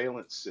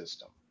surveillance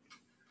system,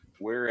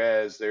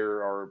 whereas there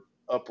are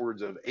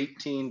upwards of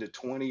 18 to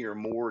 20 or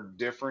more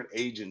different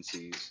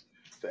agencies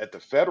at the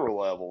federal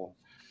level,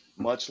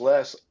 much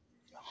less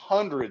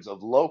hundreds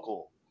of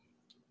local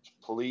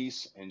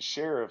police and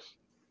sheriff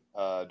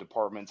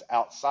departments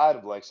outside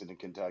of Lexington,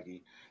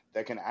 Kentucky,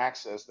 that can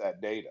access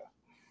that data.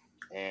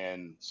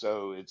 And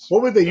so it's,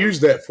 what would they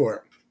use that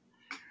for?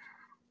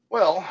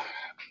 Well,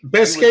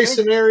 best case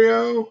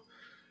scenario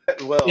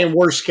and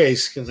worst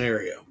case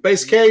scenario.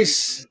 Best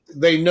case,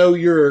 they know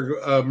you're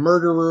a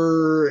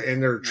murderer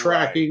and they're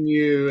tracking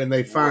you and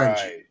they find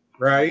you,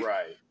 right?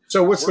 Right.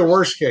 So what's the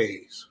worst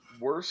case?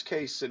 Worst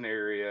case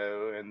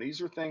scenario, and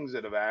these are things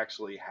that have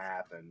actually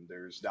happened.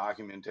 There's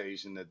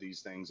documentation that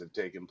these things have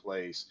taken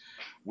place.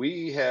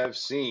 We have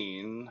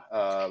seen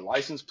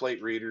license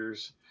plate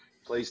readers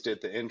placed at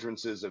the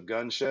entrances of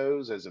gun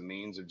shows as a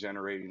means of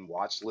generating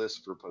watch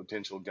lists for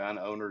potential gun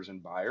owners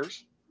and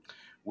buyers.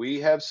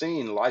 We have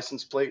seen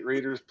license plate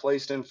readers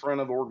placed in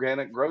front of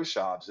organic grow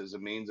shops as a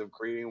means of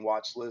creating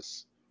watch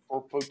lists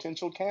for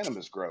potential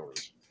cannabis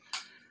growers.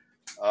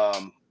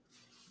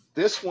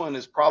 This one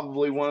is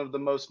probably one of the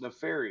most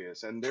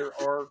nefarious, and there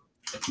are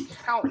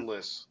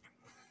countless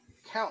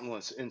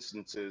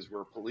instances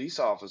where police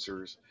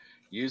officers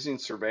using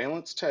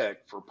surveillance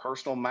tech for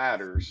personal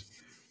matters,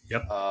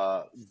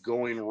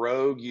 going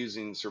rogue,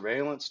 using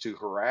surveillance to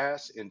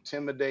harass,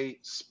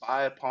 intimidate,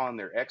 spy upon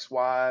their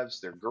ex-wives,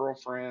 their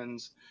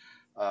girlfriends.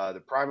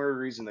 The primary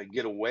reason they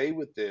get away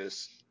with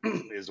this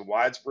is a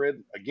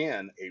widespread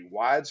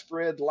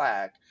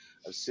lack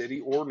of city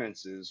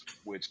ordinances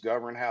which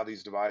govern how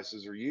these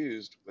devices are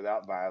used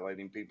without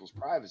violating people's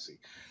privacy.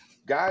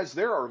 Guys,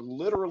 there are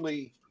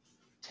literally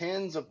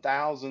tens of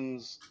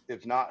thousands,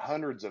 if not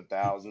hundreds of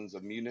thousands,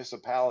 of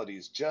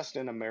municipalities just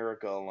in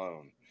America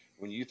alone.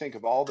 When you think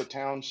of all the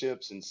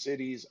townships and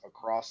cities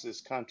across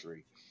this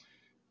country,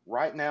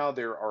 right now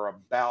there are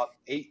about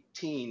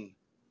 18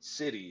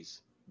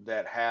 cities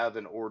that have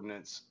an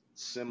ordinance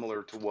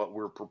similar to what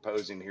we're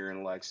proposing here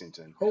in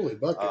Lexington. Holy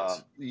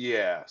buckets!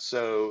 Yeah.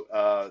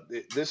 So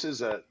this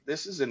is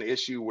an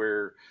issue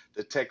where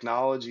the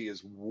technology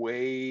is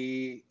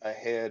way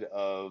ahead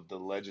of the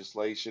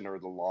legislation or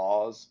the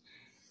laws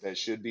that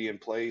should be in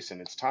place,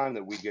 and it's time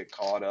that we get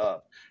caught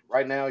up.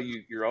 Right now,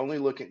 you're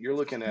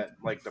looking at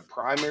like the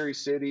primary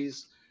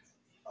cities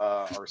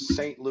are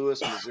St. Louis,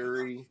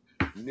 Missouri,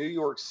 New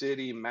York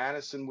City,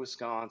 Madison,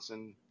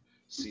 Wisconsin,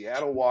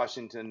 Seattle,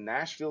 Washington,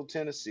 Nashville,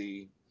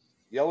 Tennessee,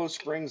 Yellow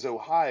Springs,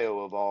 Ohio,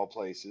 of all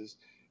places,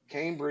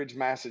 Cambridge,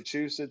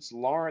 Massachusetts,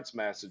 Lawrence,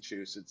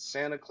 Massachusetts,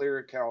 Santa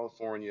Clara,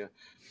 California,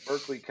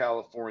 Berkeley,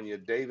 California,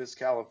 Davis,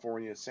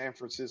 California, San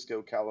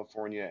Francisco,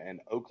 California,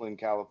 and Oakland,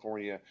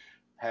 California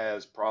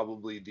has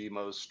probably the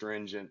most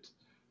stringent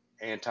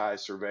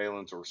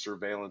anti-surveillance or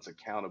surveillance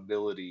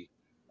accountability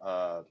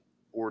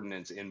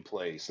ordinance in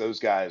place. Those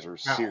guys are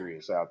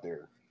serious out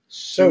there.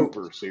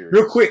 Super serious.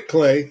 Real quick,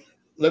 Clay,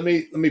 let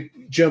me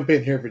jump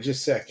in here for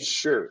just a second.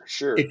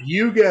 Sure. If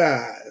you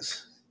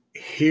guys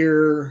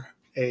hear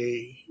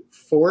a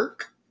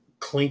fork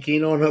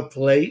clinking on a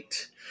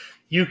plate,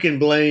 you can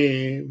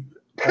blame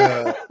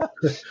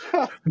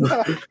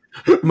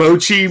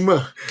Mochi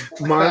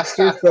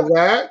Monster for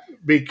that,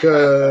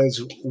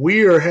 because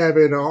we are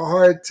having a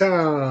hard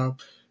time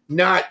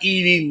not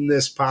eating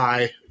this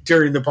pie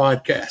during the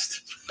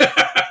podcast.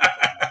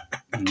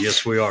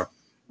 Yes, we are.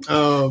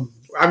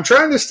 I'm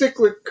trying to stick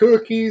with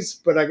cookies,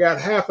 but I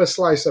got half a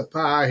slice of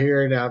pie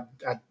here, and I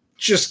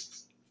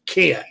just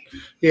can't.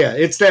 Yeah,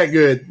 it's that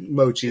good,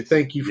 Mochi.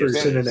 Thank you for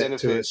sending that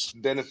to us.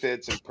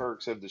 Benefits and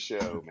perks of the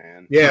show,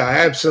 man. Yeah,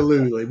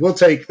 absolutely. We'll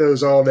take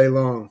those all day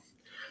long.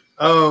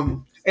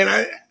 And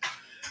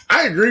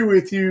I agree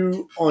with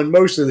you on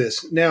most of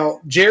this. Now,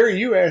 Jerry,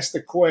 you asked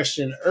the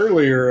question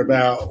earlier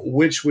about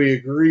which we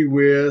agree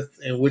with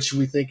and which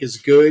we think is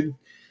good.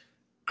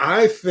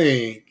 I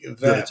think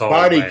that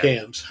body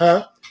cams,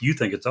 You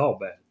think it's all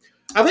bad?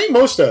 I think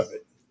most of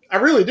it. I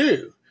really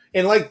do.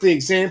 And like the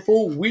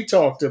example we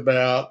talked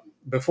about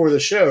before the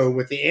show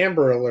with the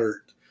Amber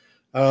Alert,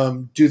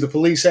 do the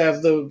police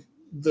have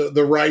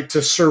the right to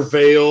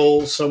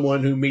surveil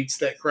someone who meets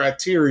that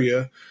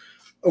criteria?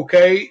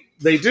 Okay,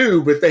 they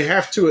do, but they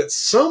have to at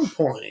some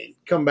point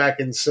come back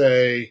and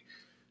say,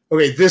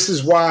 okay, this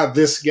is why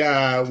this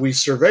guy, we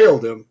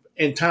surveilled him,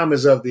 and time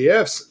is of the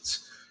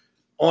essence.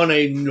 On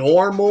a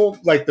normal,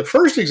 like the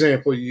first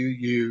example you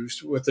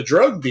used with the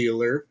drug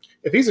dealer,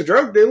 if he's a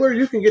drug dealer,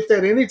 you can get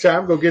that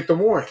anytime, go get the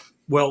warrant.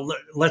 Well,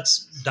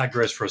 let's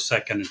digress for a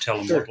second and tell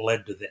them Sure. what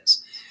led to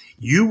this.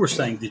 You were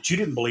saying that you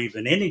didn't believe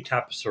in any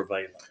type of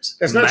surveillance.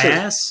 That's not true.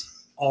 Mass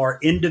or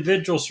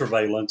individual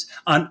surveillance.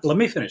 Let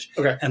me finish.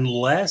 Okay.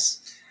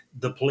 Unless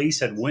the police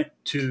had went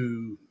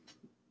to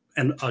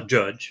a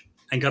judge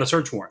and got a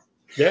search warrant.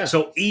 Yeah.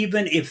 So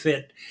even if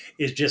it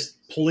is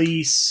just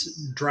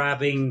police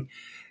driving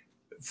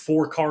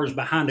 4 cars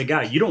behind a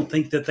guy, you don't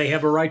think that they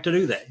have a right to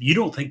do that. You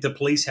don't think the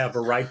police have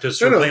a right to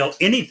surveil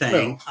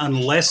anything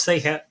unless they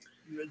have.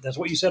 That's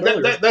what you said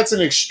earlier. That's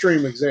an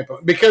extreme example,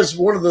 because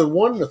one of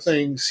the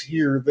things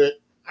here that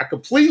I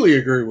completely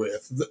agree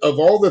with, of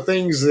all the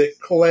things that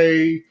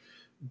Clay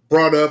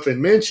brought up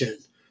and mentioned,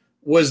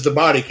 was the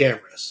body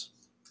cameras.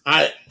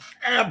 I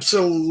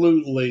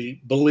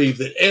absolutely believe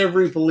that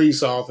every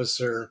police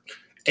officer,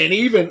 and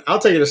even I'll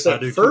take it a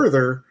step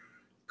further,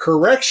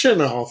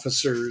 correction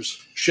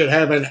officers should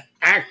have an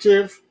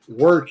active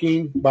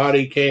working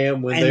body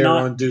cam when they're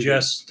on duty.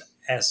 Just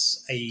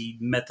as a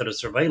method of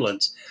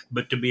surveillance,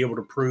 but to be able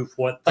to prove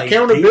what they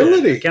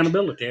accountability. did.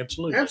 Accountability,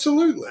 absolutely.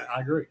 Absolutely.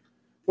 I agree.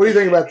 What do you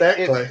think about that,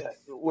 Clay?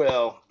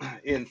 Well,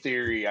 in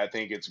theory, I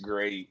think it's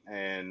great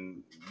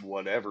and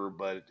whatever,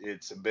 but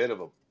it's a bit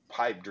of a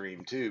pipe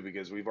dream too,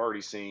 because we've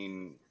already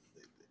seen.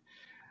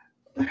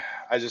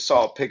 I just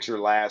saw a picture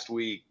last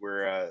week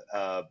where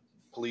a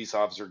police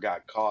officer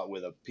got caught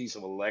with a piece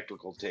of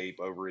electrical tape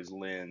over his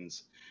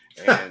lens,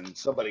 and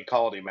somebody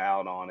called him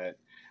out on it.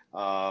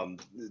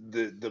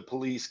 The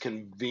police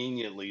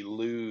conveniently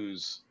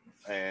lose,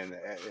 and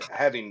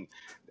having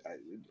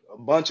a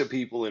bunch of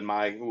people in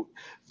my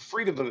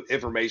Freedom of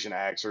Information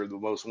Acts are the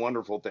most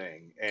wonderful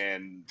thing,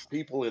 and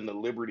people in the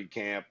Liberty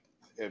camp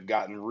have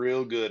gotten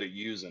real good at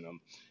using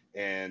them.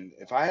 And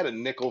if I had a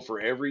nickel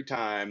for every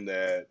time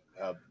that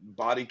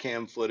body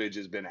cam footage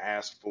has been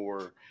asked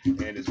for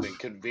and has been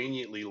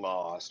conveniently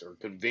lost or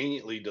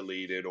conveniently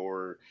deleted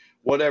or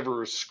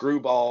whatever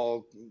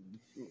screwball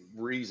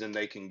reason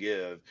they can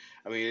give,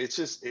 I mean, it's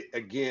just,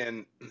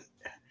 again,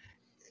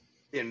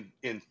 in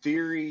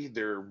theory,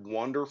 they're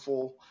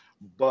wonderful,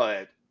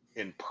 but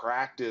in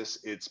practice,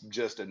 it's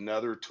just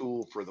another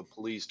tool for the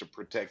police to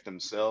protect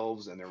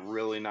themselves, and they're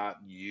really not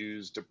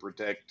used to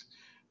protect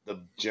the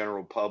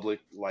general public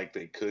like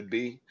they could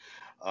be.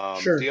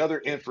 Sure. The other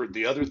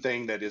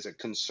thing that is a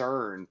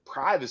concern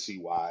privacy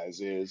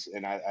wise is,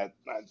 and I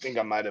think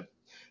I might have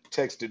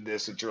texted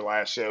this at your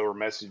last show or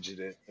messaged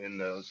it in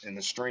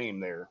the stream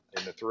there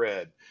in the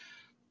thread.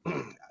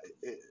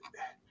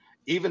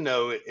 Even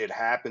though it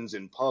happens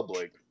in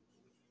public,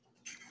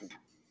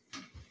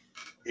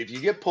 if you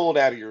get pulled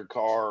out of your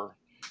car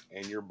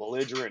and you're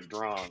belligerent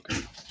drunk,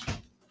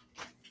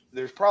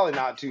 there's probably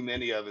not too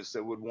many of us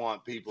that would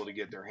want people to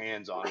get their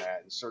hands on that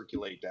and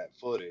circulate that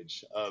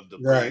footage of the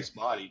police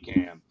body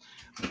cam.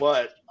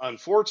 But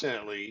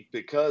unfortunately,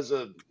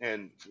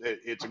 and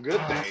it's a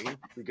good thing,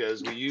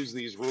 because we use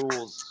these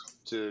rules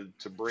to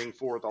bring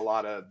forth a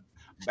lot of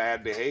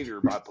bad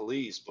behavior by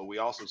police, but we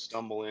also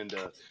stumble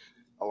into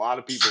a lot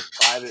of people's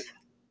private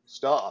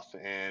stuff,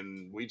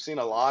 and we've seen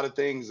a lot of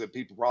things that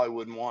people probably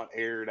wouldn't want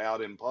aired out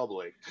in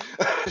public,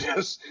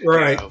 just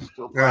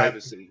for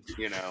privacy,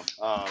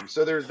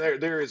 So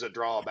there is a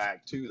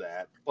drawback to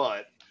that,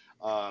 but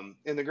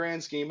in the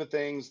grand scheme of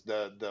things,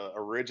 the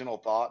original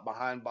thought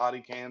behind body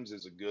cams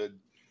is a good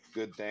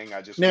thing.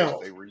 I just wish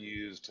they were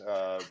used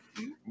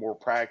more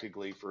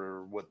practically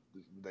for what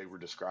they were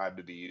described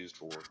to be used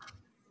for.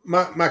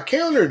 My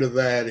counter to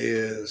that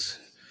is,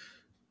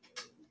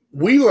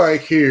 we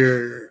like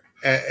here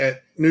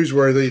at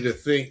Newsworthy to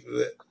think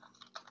that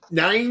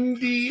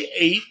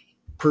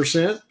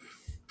 98%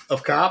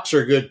 of cops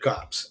are good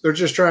cops. They're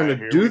just trying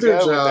to do their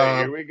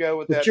job. Here we go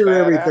with that cure bad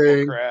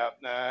everything. Apple crap.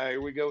 Nah,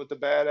 here we go with the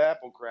bad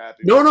apple crap.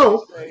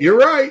 No, you're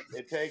right.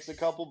 It takes a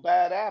couple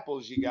bad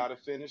apples. You got to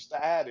finish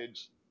the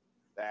adage.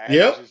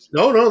 Yep.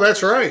 No,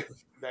 that's right.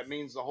 That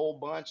means the whole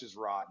bunch is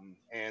rotten.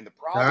 And the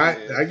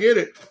problem is, I get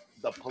it.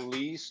 The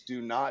police do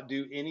not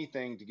do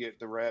anything to get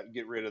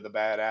rid of the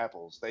bad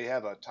apples. They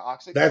have a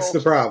toxic. That's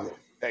the problem.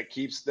 That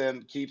keeps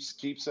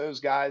those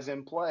guys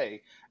in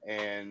play.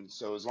 And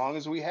so as long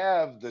as we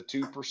have the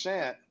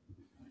 2%,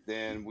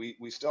 then we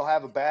still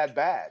have a bad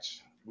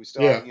batch. We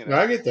still have,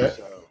 I get that.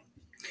 So.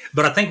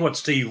 But I think what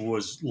Steve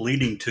was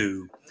leading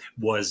to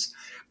was,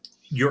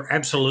 you're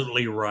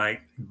absolutely right.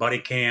 Body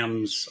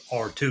cams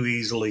are too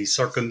easily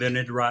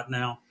circumvented right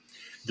now.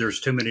 There's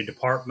too many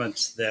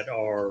departments that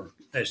are,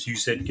 as you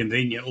said,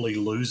 conveniently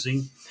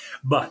losing.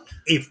 But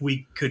if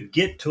we could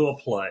get to a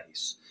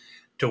place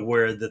to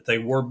where that they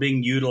were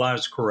being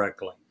utilized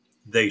correctly,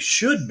 they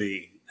should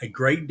be a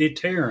great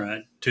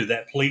deterrent to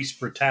that police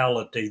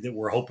brutality that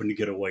we're hoping to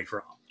get away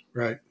from.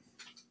 Right.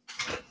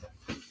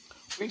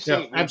 We've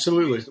Yeah, seen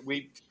absolutely.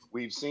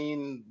 we've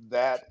seen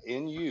that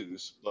in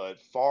use,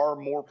 but far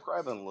more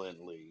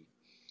prevalently,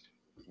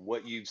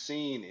 what you've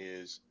seen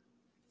is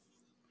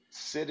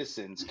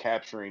citizens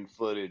capturing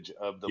footage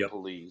of the Yep.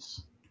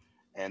 police,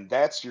 and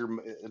that's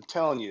I'm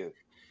telling you,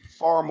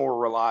 far more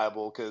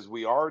reliable because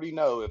we already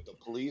know if the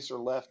police are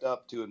left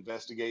up to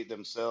investigate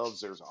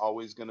themselves, there's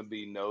always going to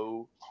be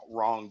no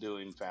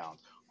wrongdoing found,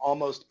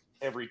 almost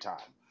every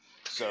time.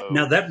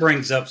 Now So that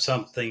brings up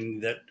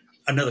something that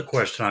another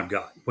question I've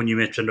got when you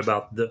mentioned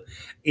about the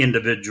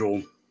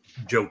individual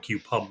Joe Q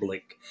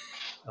public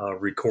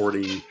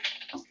recording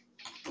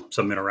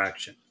some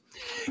interaction.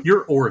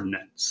 Your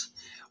ordinance,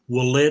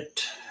 will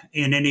it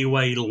in any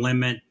way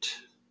limit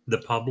the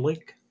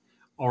public,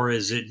 or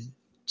is it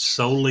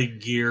solely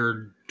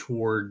geared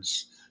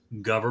towards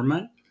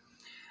government?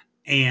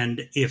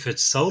 And if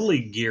it's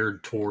solely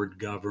geared toward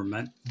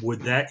government,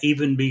 would that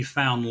even be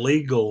found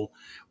legal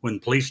when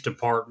police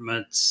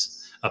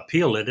departments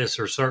appeal it, as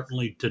they're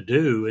certainly to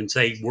do, and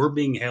say we're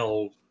being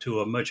held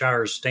to a much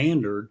higher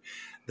standard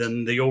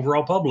than the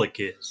overall public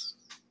is?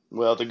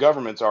 well, the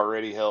government's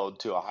already held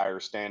to a higher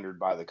standard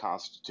by the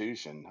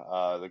Constitution.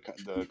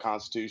 The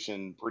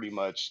Constitution, pretty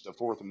much the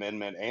Fourth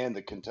Amendment and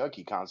the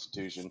Kentucky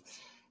Constitution,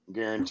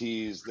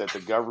 guarantees that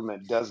the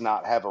government does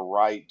not have a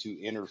right to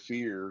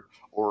interfere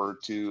or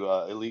to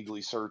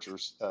illegally search or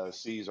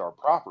seize our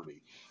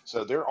property.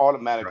 So they're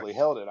Right. automatically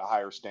held at a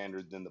higher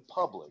standard than the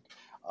public.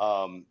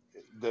 Um,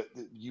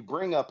 you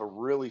bring up a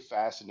really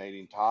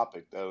fascinating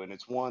topic, though, and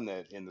it's one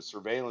that in the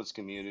surveillance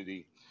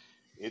community,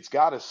 it's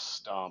got us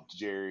stumped,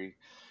 Jerry,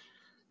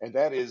 and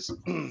that is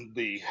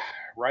the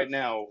right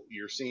now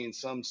you're seeing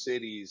some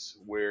cities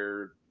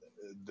where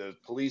the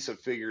police have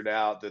figured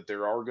out that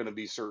there are going to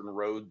be certain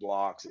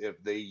roadblocks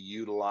if they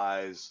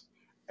utilize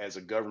as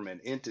a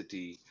government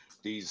entity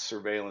these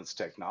surveillance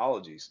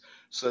technologies.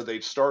 So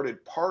they've started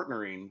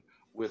partnering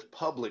with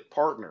public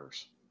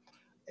partners,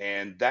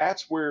 and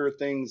that's where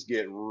things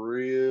get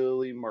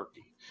really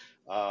murky,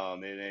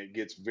 and it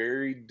gets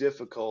very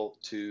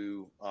difficult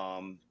to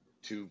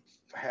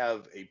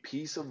have a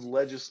piece of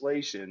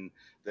legislation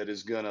that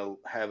is going to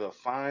have a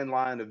fine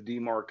line of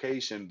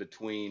demarcation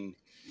between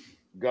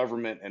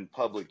government and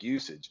public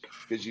usage,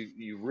 because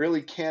you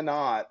really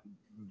cannot,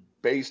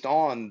 based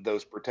on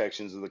those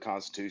protections of the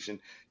Constitution,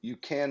 you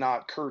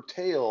cannot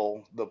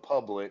curtail the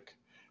public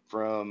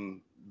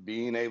from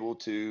being able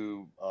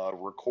to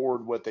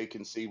record what they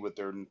can see with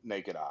their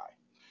naked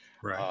eye.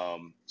 Right.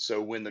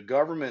 So when the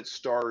government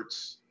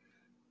starts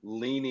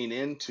leaning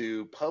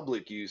into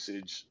public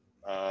usage,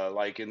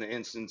 like in the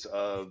instance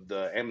of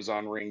the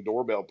Amazon Ring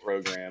doorbell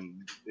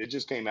program, it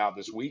just came out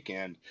this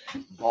weekend.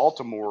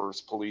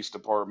 Baltimore's police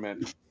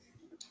department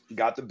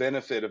got the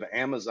benefit of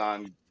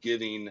Amazon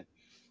giving,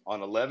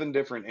 on 11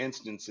 different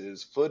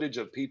instances, footage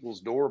of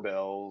people's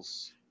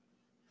doorbells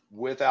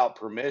without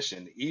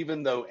permission,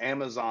 even though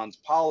Amazon's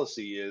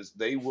policy is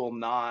they will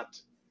not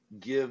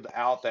give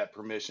out that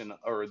permission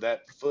or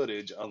that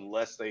footage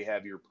unless they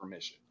have your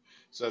permission.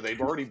 So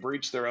they've already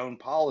breached their own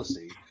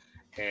policy.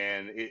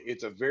 And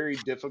it's a very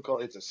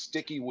difficult, it's a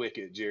sticky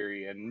wicket,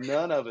 Jerry. And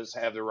none of us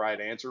have the right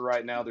answer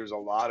right now. There's a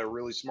lot of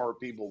really smart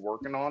people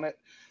working on it.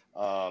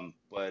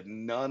 But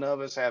none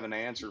of us have an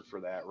answer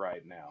for that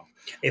right now.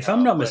 If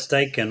I'm not But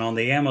mistaken, on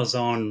the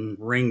Amazon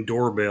Ring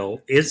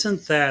doorbell,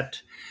 isn't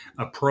that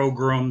a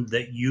program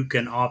that you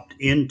can opt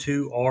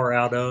into or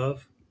out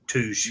of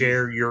to you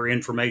share your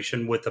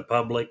information with the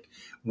public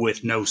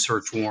with no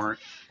search warrant,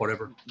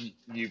 whatever?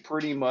 you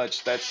pretty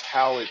much, that's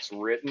how it's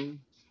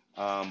written.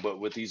 But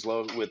with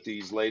with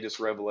these latest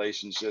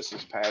revelations just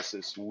as past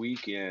this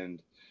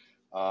weekend,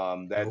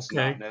 that's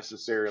not Okay.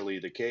 necessarily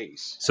the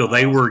case. So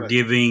they were But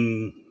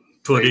giving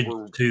they footage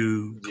were,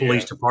 to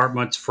police yeah,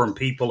 departments from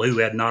people who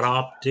had not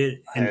opted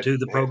into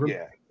the program?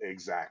 yeah,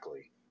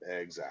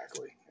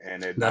 exactly,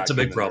 and had That's a not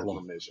big given their problem.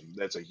 permission.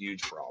 That's a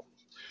huge problem.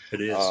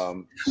 It is.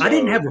 I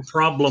didn't So have a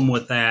problem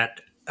with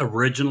that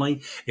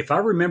originally. If I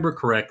remember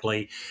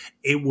correctly,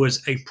 it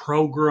was a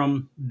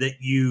program that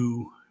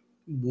you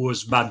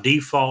was by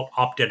default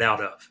opted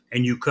out of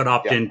and you could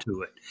opt yeah,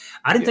 into it.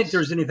 I didn't think there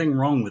yes, was anything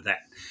wrong with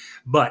that.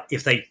 But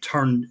if they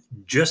turned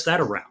just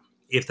that around,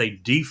 if they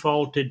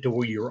defaulted to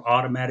where you're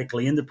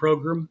automatically in the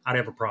program, I'd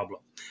have a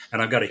problem.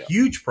 And I've got a yeah,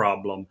 huge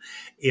problem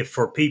if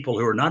for people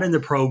who are not in the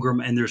program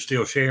and they're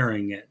still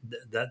sharing it.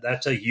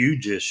 That's a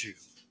huge issue.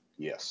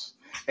 yes.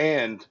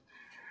 And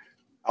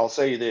I'll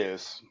say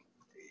this: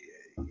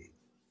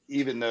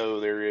 even though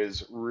there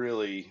is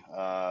really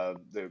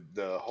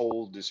the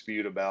whole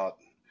dispute about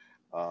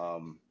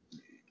um,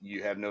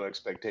 you have no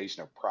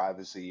expectation of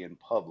privacy in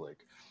public,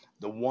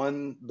 the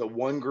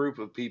one group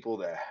of people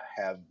that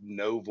have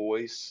no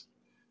voice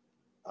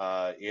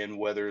in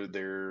whether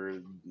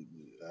they're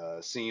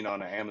seen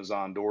on an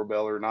Amazon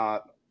doorbell or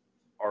not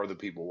are the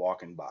people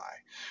walking by.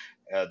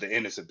 the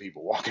innocent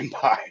people walking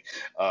by.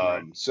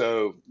 Right.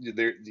 So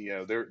there,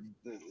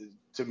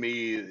 to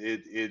me,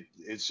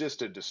 it's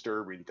just a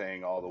disturbing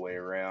thing all the way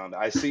around.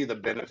 I see the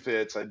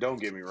benefits. I don't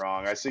get me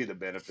wrong. I see the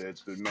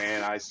benefits, but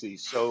man, I see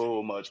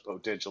so much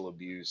potential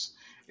abuse.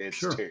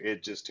 Sure.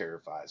 It just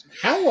terrifies me.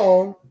 How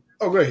long?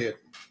 Oh, go ahead.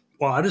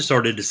 Well, I just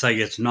started to say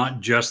it's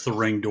not just the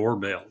Ring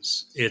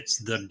doorbells; it's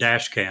the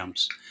dash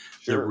cams,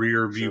 the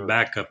rear view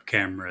backup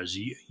cameras.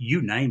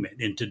 You name it.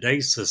 In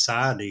today's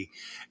society,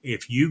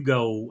 if you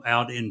go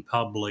out in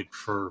public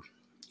for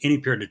any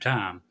period of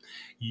time,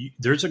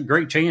 there's a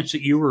great chance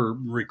that you were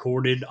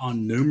recorded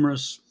on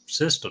numerous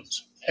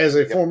systems. As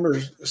a former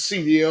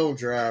CDL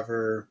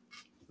driver,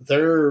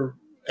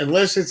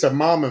 unless it's a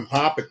mom and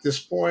pop at this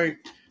point,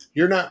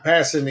 you're not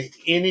passing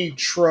any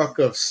truck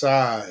of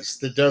size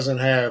that doesn't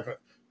have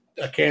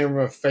a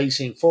camera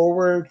facing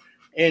forward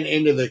and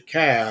into the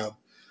cab.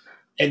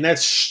 And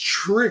that's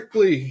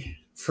strictly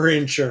for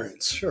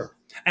insurance. Sure.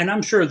 And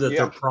I'm sure that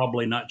they're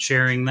probably not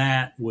sharing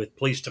that with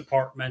police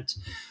departments.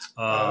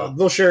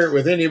 They'll share it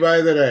with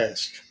anybody that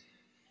asks.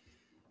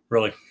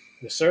 Really?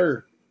 Yes,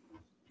 sir.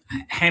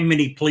 How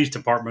many police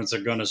departments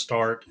are going to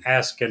start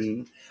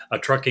asking a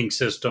trucking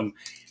system,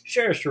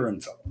 share us your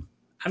info?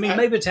 I mean,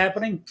 maybe it's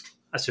happening.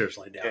 I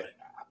seriously doubt it.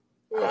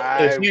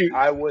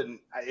 I wouldn't.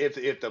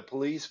 If the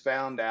police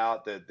found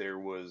out that there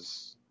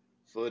was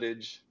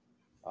footage,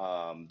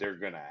 they're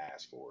going to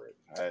ask for it.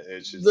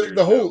 It's just there's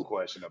no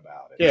question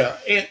about it. Yeah,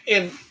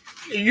 and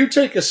you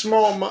take a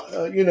small,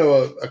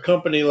 a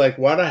company like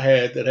what I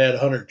had that had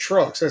 100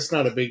 trucks. That's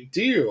not a big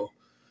deal.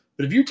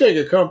 But if you take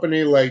a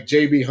company like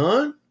JB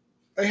Hunt,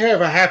 they have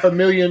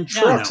 500,000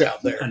 trucks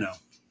out there. I know.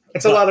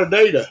 That's a lot of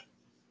data.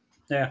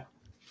 Yeah.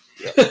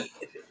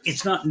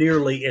 It's not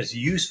nearly as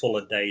useful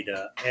a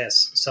data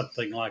as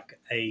something like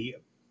a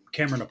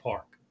camera in a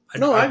park.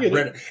 I get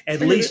it.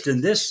 At least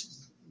in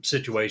this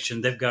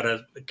situation, they've got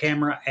a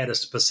camera at a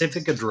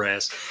specific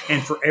address,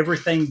 and for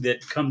everything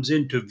that comes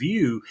into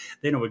view,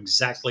 they know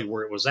exactly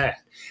where it was at.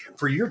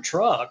 For your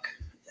truck,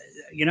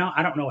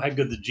 I don't know how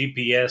good the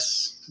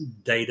GPS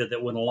data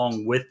that went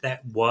along with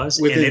that was.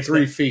 Within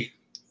 3 feet.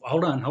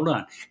 Hold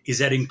on. Is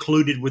that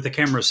included with the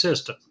camera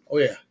system? Oh,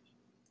 yeah.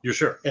 You're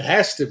sure? It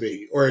has to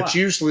be, or it's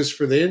useless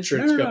for the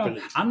insurance company.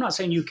 No. I'm not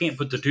saying you can't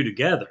put the two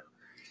together.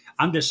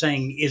 I'm just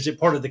saying, is it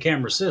part of the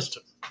camera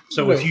system?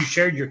 So if you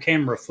shared your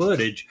camera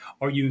footage,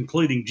 are you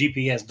including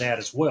GPS data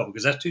as well?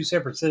 Because that's two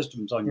separate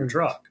systems on your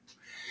truck.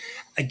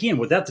 Again,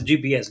 without the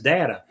GPS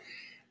data,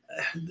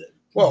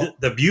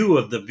 the view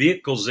of the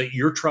vehicles that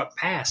your truck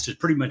passed is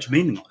pretty much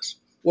meaningless.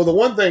 Well, the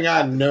one thing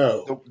I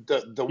know, the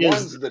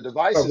devices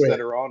that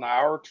are on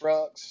our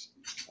trucks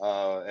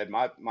at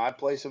my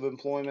place of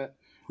employment,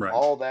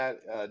 all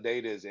that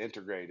data is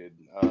integrated.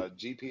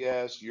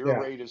 GPS,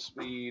 your rate of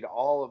speed,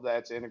 all of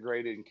that's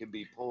integrated and can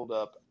be pulled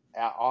up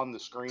on the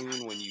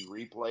screen when you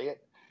replay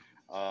it.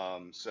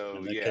 In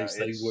that case,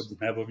 they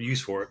wouldn't have a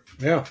use for it.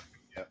 Yeah.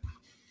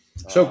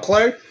 So,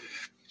 Clay?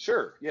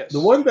 Sure, yes. The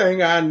one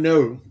thing I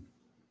know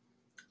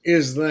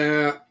is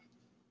that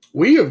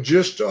we have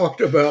just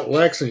talked about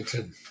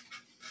Lexington.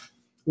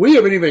 We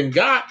haven't even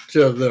got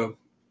to the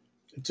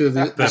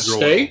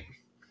state.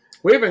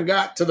 We haven't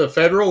got to the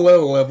federal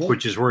level,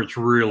 which is where it's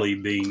really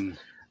being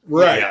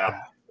right.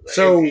 Yeah.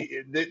 So,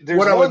 there's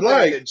what I would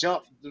like,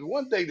 there's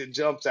one thing that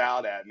jumps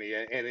out at me,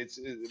 and it's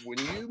when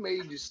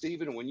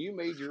you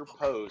made your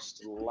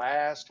post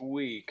last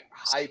week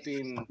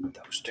hyping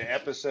the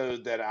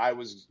episode that I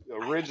was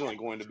originally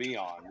going to be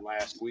on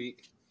last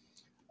week.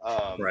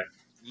 Right.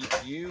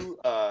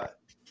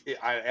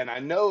 I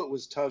know it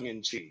was tongue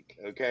in cheek.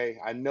 Okay,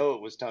 I know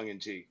it was tongue in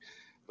cheek,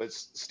 but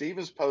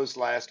Steven's post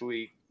last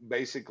week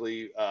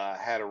basically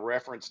had a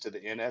reference to the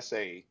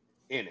NSA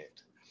in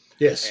it.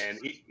 Yes. And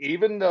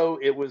even though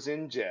it was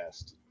in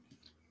jest,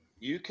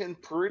 you can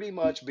pretty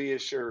much be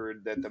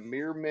assured that the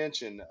mere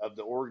mention of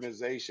the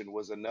organization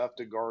was enough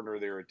to garner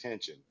their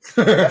attention.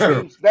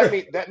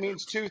 That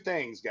means two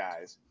things,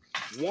 guys.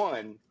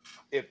 One,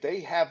 if they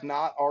have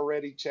not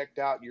already checked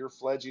out your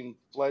fledgling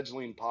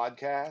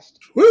podcast,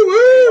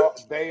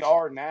 they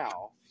are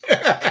now.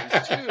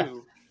 And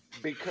two,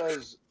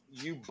 because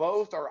you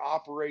both are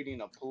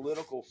operating a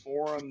political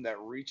forum that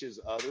reaches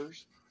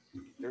others,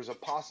 there's a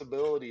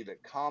possibility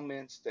that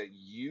comments that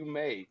you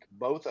make,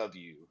 both of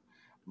you,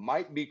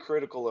 might be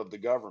critical of the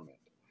government.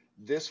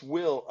 This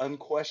will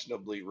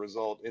unquestionably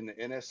result in the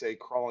NSA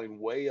crawling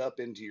way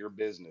up into your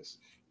business.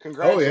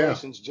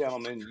 Congratulations,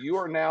 gentlemen. You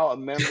are now a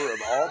member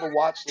of all the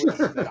watch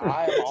lists that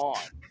I am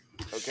on.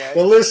 Okay.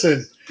 Well,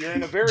 listen, you're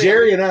in a very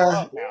Jerry elite and I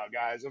club now,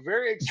 guys. A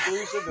very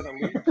exclusive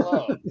and elite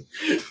club.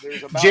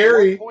 There's about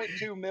Jerry,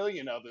 1.2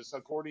 million of us,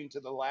 according to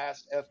the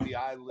last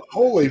FBI list.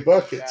 Holy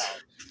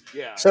buckets!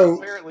 Yeah. So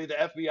apparently, the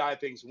FBI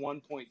thinks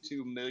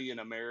 1.2 million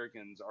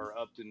Americans are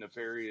up to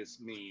nefarious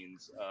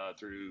means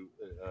through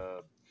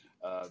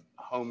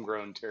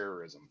homegrown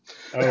terrorism.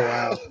 Oh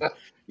wow!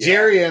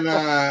 Jerry and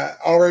I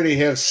already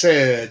have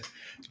said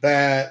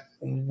that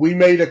we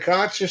made a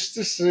conscious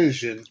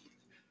decision,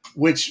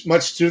 which,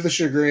 much to the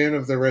chagrin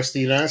of the rest of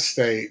the United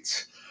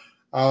States,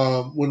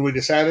 when we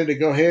decided to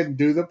go ahead and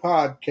do the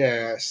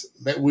podcast,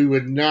 that we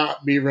would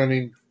not be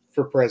running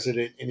for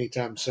president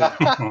anytime soon.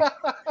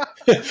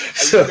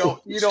 So,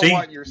 you don't Steve-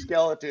 want your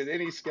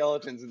any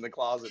skeletons in the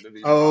closet to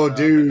be oh, brought up,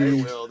 and they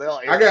dude, will.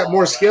 They'll I got airball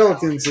more that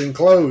skeletons than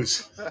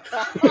clothes.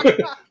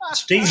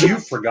 Steve,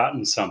 you've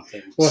forgotten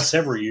something What?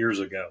 several years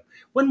ago.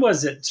 When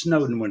was it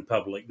Snowden went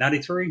public?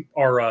 93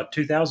 or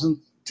 2000?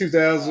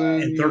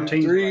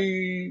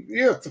 2003,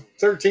 yeah,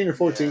 13 or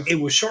 14. It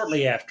was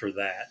shortly after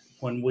that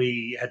when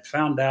we had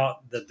found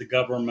out that the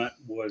government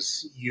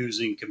was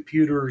using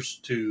computers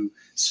to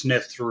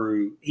sniff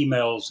through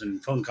emails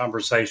and phone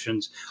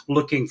conversations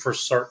looking for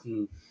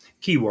certain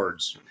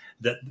keywords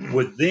that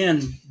would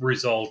then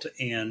result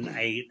in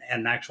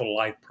an actual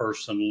live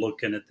person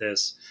looking at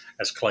this,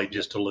 as Clay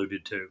just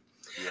alluded to.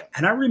 Yeah.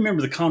 And I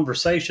remember the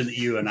conversation that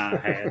you and I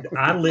had.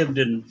 I lived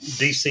in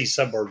DC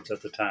suburbs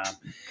at the time.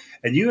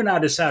 And you and I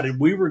decided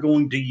we were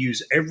going to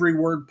use every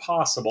word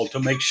possible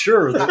to make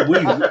sure that we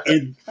were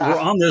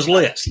on this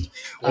list.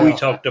 We Wow.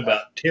 talked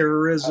about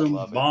terrorism,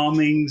 I love it.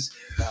 bombings,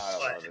 I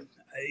love it.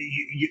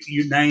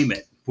 you name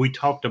it. We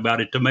talked about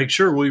it to make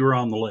sure we were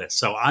on the list.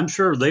 So I'm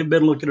sure they've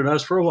been looking at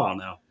us for a while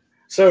now.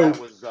 So,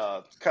 That was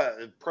the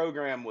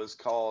program was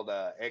called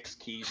X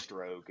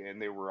Keystroke,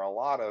 and there were a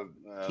lot of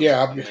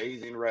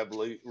amazing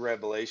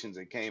revelations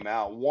that came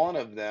out. One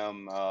of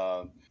them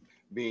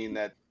being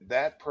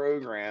that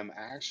program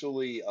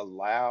actually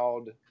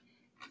allowed,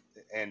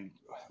 and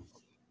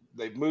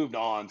they've moved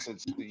on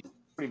since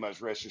pretty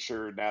much rest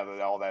assured now that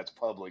all that's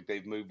public,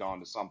 they've moved on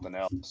to something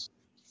else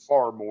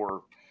far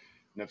more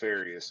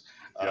nefarious.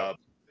 Yep.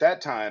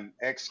 That time,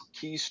 X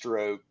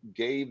Keystroke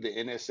gave the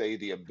NSA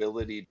the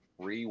ability to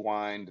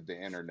rewind the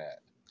internet.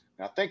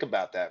 Now, think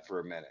about that for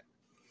a minute.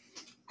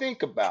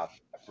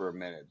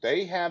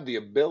 They have the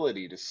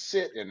ability to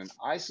sit in an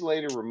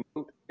isolated,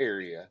 remote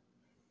area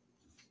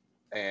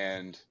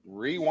and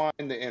rewind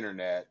the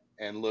internet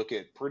and look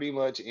at pretty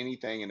much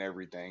anything and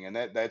everything. And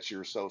that's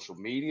your social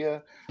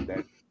media,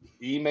 that's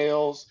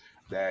emails,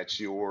 that's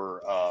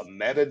your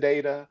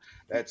metadata,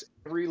 that's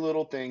every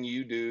little thing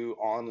you do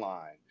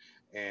online.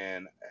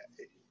 And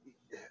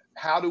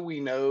how do we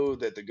know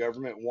that the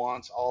government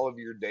wants all of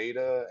your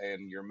data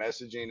and your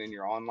messaging and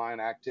your online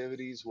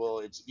activities? Well,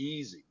 it's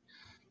easy.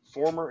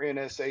 Former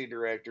NSA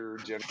Director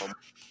General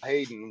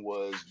Hayden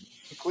was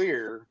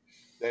clear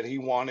that he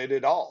wanted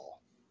it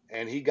all,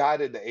 and he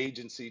guided the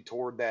agency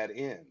toward that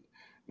end.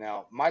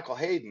 Now, Michael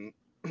Hayden,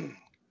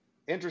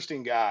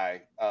 interesting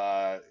guy.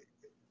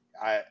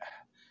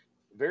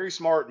 Very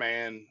smart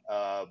man,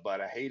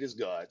 but I hate his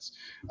guts.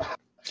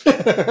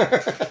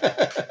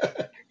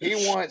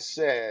 He once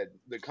said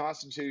the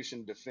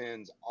Constitution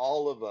defends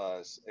all of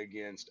us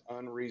against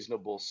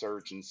unreasonable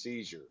search and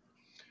seizure.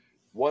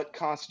 What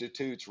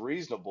constitutes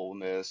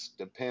reasonableness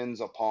depends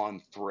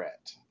upon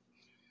threat.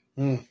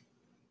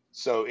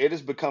 So it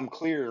has become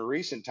clear in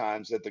recent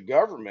times that the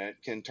government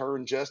can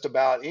turn just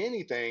about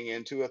anything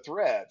into a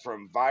threat,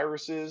 from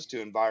viruses to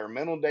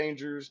environmental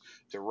dangers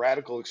to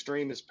radical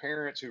extremist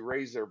parents who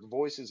raise their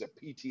voices at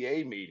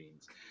PTA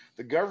meetings.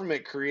 The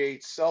government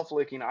creates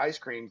self-licking ice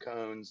cream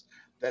cones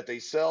that they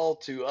sell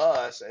to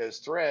us as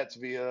threats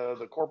via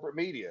the corporate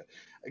media.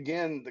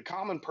 Again, the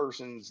common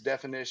person's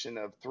definition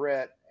of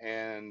threat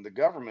and the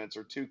government's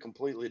are two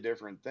completely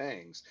different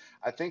things.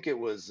 I think it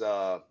was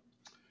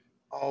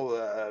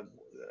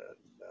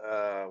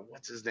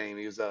what's his name?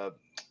 He was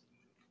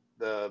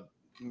the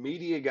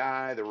media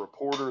guy, the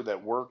reporter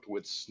that worked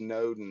with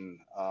Snowden,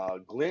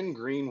 Glenn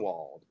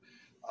Greenwald.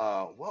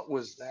 What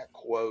was that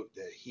quote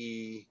that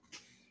he?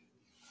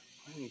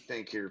 Let me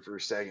think here for a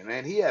second,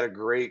 man. He had a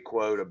great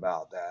quote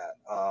about that.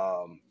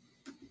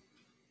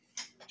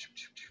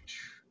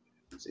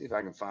 Let's see if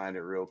I can find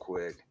it real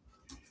quick.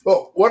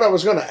 well, what I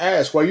was going to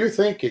ask while you're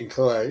thinking,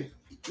 Clay,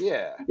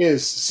 Yeah.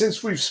 is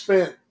since we've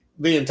spent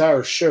the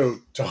entire show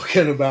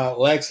talking about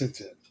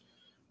Lexington,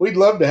 we'd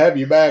love to have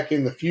you back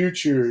in the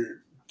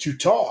future to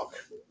talk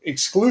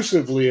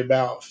exclusively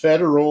about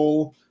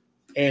federal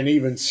and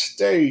even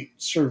state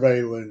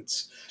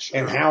surveillance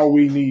and how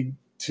we need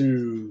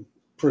to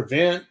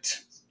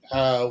prevent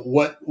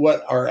what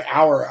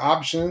our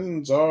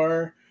options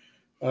are,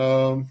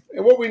 and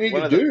what we need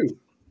to do.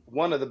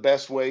 One of the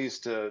best ways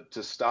to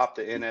stop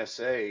the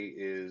NSA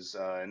is,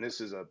 and this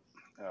is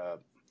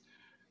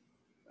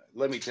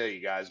let me tell you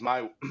guys,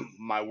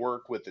 my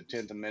work with the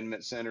 10th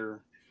Amendment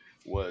Center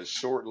was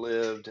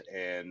short-lived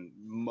and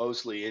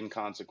mostly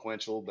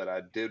inconsequential, but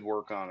I did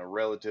work on a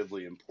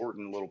relatively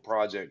important little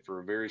project for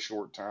a very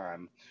short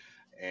time.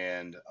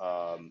 And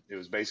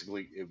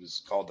it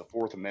was called the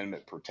Fourth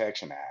Amendment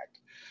Protection Act.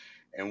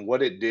 And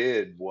what it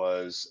did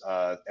was,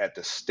 at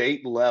the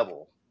state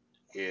level,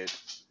 it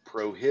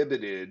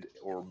prohibited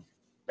or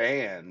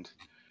banned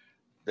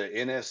the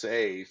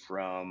NSA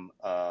from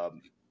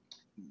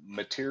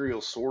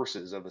material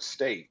sources of a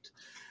state.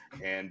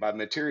 And by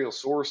material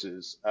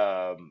sources,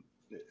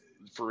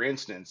 for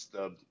instance,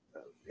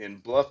 in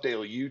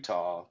Bluffdale,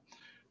 Utah,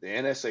 the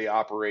NSA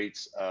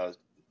operates a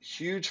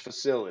huge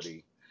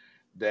facility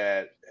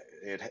that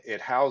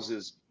it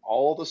houses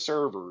all the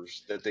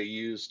servers that they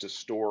use to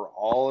store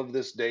all of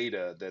this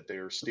data that they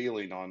are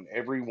stealing on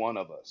every one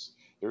of us.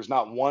 There's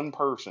not one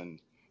person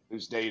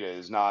whose data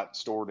is not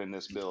stored in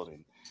this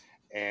building,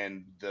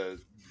 and the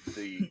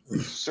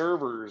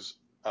servers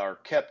are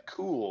kept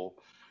cool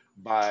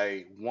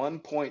by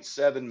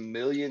 1.7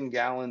 million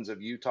gallons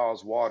of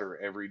Utah's water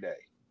every day.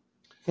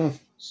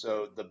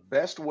 So the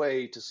best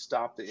way to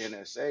stop the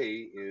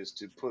NSA is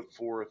to put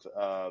forth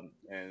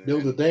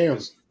Build a dam.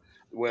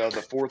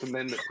 The Fourth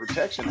Amendment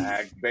Protection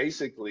Act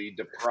basically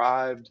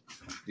deprived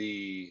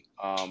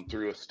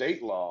through a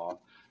state law,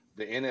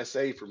 the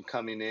NSA from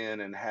coming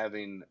in and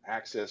having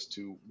access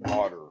to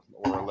water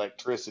or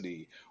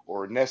electricity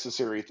or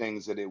necessary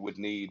things that it would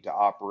need to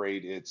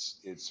operate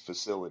its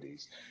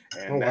facilities.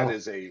 And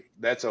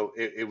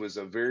it was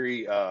a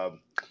very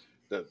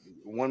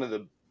one of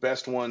the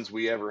best ones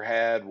we ever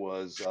had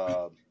was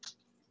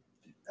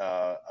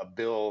a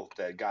bill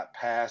that got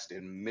passed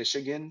in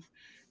Michigan.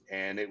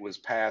 And it was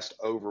passed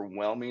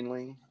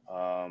overwhelmingly.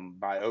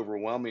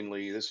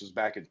 This was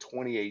back in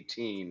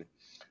 2018.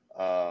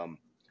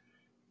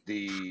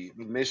 The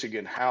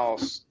Michigan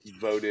House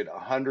voted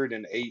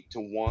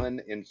 108-1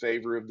 in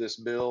favor of this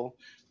bill.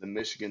 The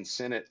Michigan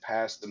Senate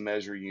passed the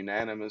measure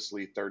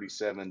unanimously,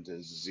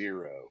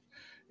 37-0.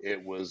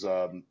 It was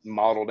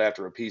modeled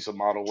after a piece of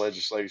model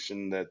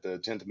legislation that the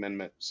 10th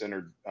Amendment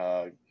Center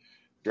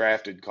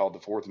drafted called the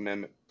Fourth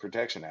Amendment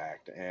Protection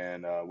Act.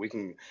 And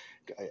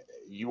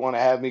you want to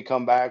have me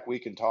come back, we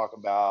can talk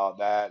about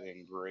that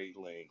in great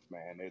length,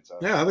 man.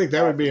 I think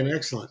that would be an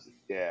excellent.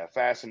 Yeah,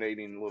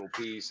 fascinating little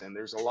piece. And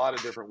there's a lot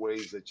of different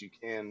ways that you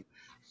can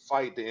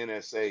fight the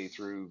NSA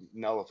through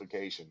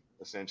nullification,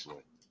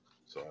 essentially.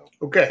 So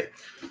okay.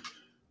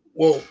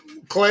 Well,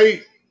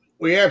 Clay,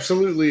 we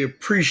absolutely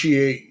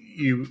appreciate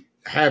you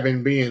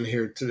being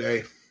here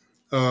today.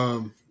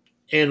 And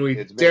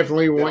we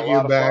definitely want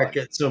you back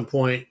at some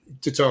point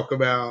to talk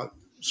about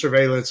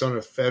surveillance on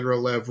a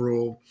federal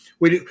level.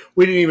 We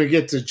didn't even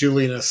get to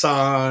Julian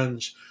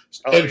Assange,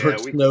 Edward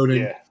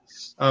Snowden. Yeah.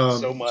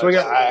 So much. So we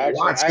got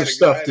lots of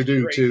stuff to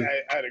do too.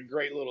 I had a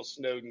great little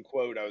Snowden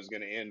quote I was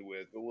going to end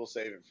with, but we'll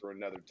save it for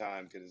another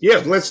time.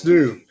 Let's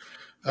do.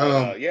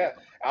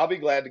 I'll be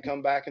glad to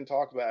come back and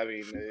talk about.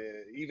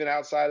 Even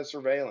outside of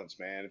surveillance,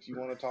 man. If you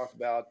want to talk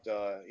about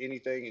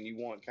anything and you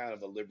want kind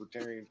of a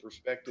libertarian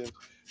perspective,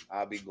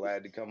 I'll be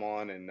glad to come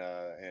on and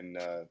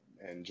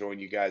join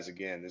you guys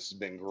again. This has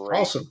been great.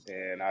 Awesome,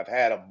 and I've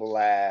had a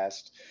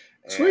blast.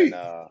 Sweet.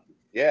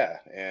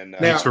 And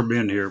thanks for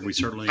being here. We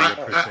certainly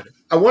appreciate it.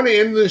 I want to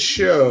end the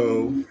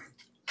show.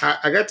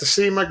 I got to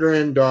see my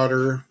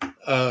granddaughter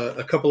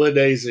a couple of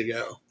days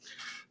ago.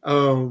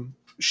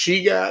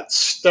 She got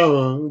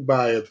stung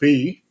by a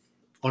bee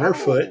on her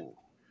foot,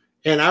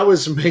 and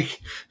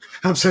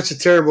I'm such a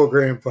terrible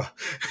grandpa.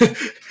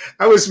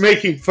 I was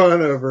making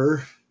fun of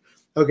her.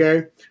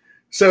 Okay.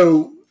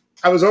 So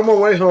I was on my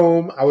way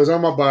home. I was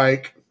on my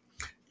bike,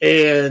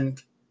 and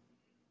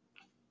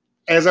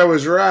as I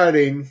was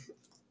riding,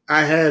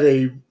 I had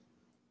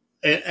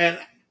and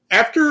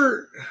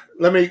after,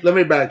 let me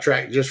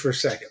backtrack just for a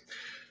second.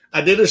 I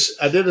did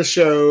a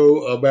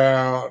show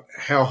about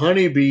how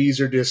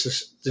honeybees are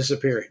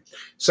disappearing.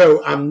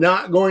 So I'm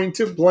not going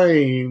to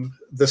blame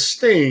the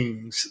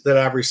stings that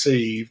I've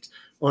received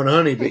on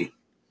honeybee.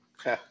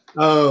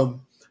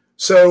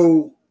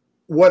 So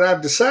what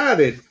I've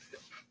decided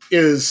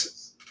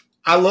is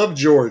I love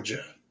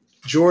Georgia.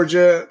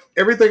 Georgia,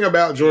 everything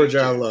about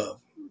Georgia I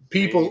love.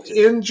 People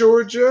in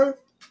Georgia,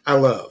 I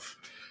love.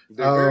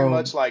 They're very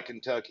much like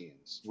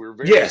Kentuckians. We're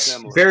very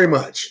similar. Very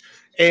much.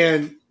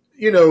 And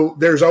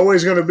there's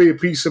always going to be a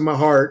piece of my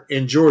heart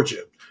in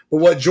Georgia.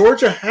 But what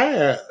Georgia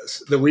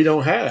has that we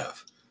don't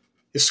have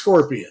is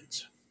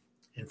scorpions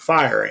and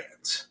fire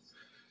ants.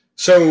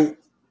 So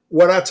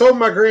what I told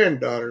my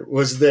granddaughter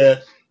was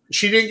that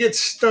she didn't get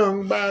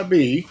stung by a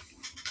bee.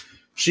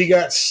 She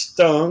got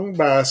stung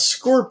by a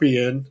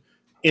scorpion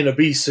in a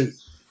bee suit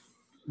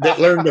that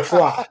learned to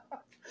fly.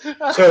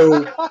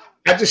 So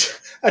I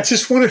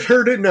just wanted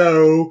her to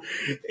know,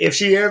 if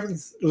she ever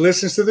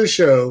listens to the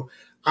show,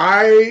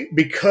 I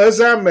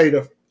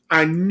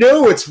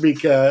know it's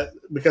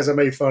because I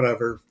made fun of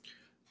her.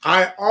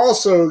 I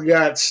also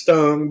got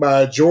stung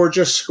by a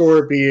Georgia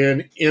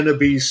scorpion in a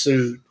bee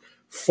suit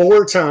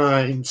 4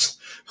 times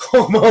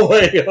on my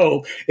way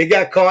home. It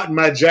got caught in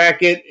my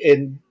jacket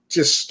and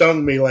just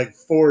stung me like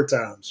 4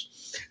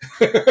 times.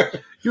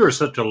 You are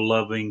such a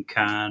loving,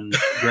 kind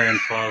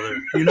grandfather.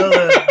 You know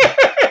that?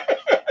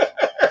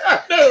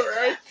 I know,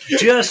 right?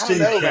 Just in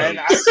case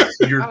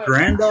your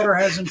granddaughter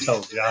hasn't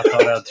told you, I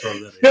thought I'd throw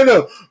that in.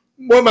 No.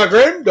 What my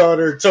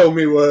granddaughter told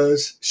me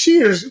was,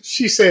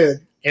 she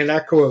said, and I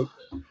quote,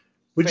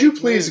 "Would you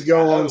please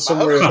go on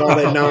somewhere about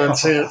that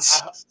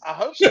nonsense?" I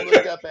hope she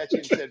looked up at you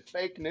and said,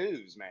 "Fake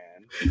news,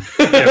 man."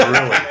 Yeah,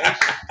 really.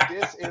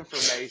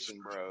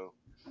 Disinformation, bro.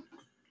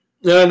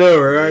 I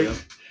know, right? Yeah.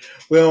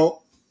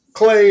 Well,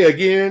 Clay,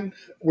 again,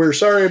 we're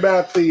sorry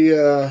about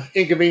the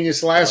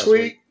inconvenience last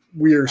week. It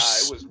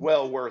was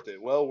well worth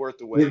it. Well worth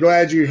the wait. We're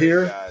glad you're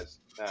here. Guys.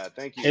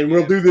 Thank you. And again.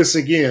 we'll do this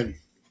again.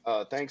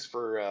 Thanks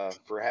for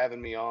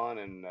having me on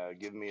and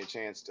giving me a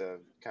chance to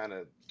kind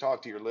of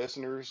talk to your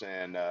listeners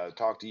and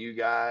talk to you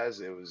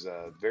guys. It was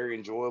very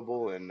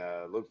enjoyable, and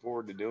look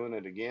forward to doing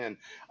it again.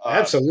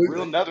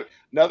 Absolutely.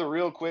 Another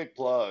real quick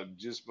plug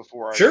just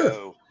before I Sure.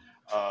 go.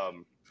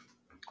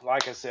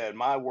 Like I said,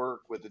 my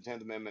work with the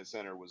 10th Amendment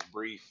Center was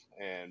brief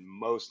and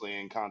mostly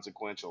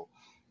inconsequential.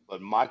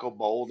 But Michael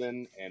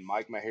Bolden and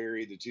Mike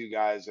Meharry, the two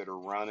guys that are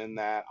running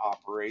that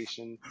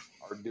operation,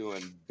 are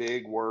doing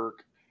big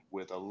work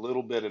with a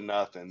little bit of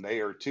nothing.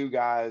 They are two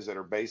guys that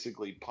are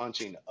basically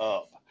punching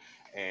up,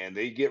 and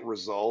they get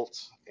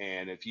results.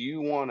 And if you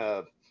want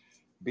to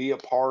be a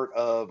part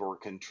of or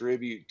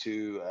contribute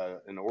to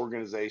an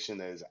organization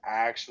that is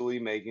actually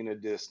making a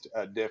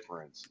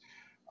difference,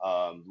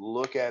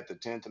 look at the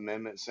 10th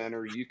Amendment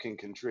Center. You can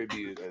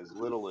contribute as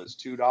little as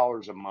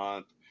 $2 a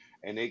month,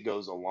 and it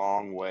goes a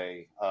long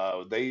way.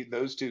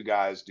 Those two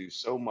guys do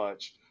so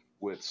much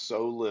with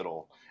so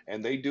little,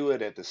 and they do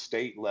it at the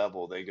state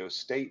level. They go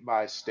state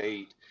by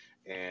state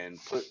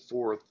and put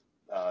forth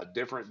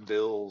different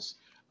bills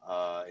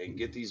and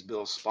get these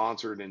bills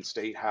sponsored in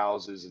state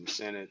houses and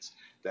senates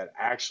that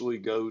actually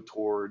go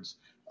towards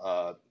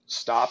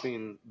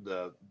stopping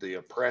the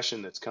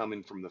oppression that's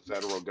coming from the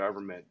federal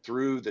government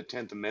through the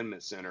 10th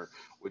Amendment Center,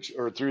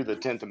 through the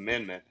 10th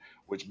Amendment,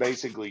 which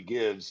basically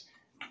gives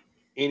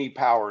any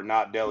power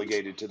not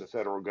delegated to the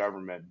federal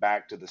government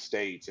back to the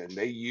states. And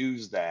they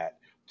use that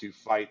to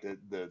fight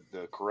the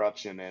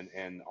corruption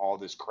and all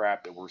this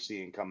crap that we're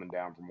seeing coming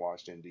down from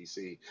Washington,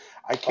 D.C.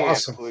 I can't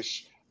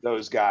push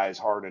those guys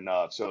hard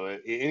enough. So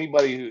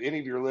any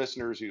of your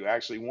listeners who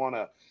actually want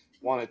to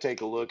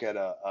take a look at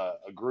a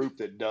group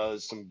that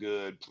does some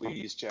good,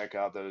 please check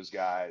out those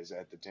guys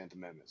at the 10th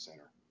Amendment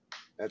Center.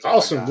 That's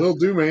awesome. Will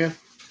do, man.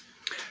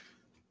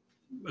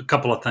 A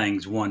couple of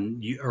things.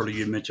 One, earlier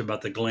you mentioned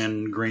about the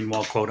Glenn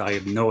Greenwald quote. I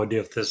have no idea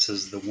if this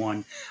is the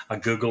one. I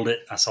Googled it.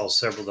 I saw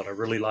several that I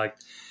really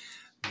liked.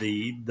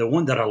 The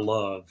one that I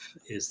love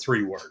is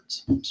 3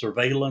 words.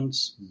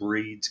 Surveillance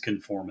breeds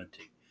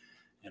conformity.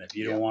 And if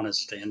you don't want to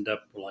stand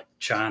up like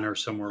China or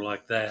somewhere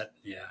like that,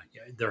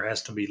 there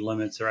has to be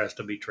limits. There has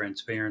to be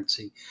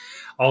transparency.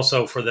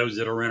 Also, for those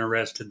that are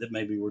interested that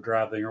maybe were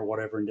driving or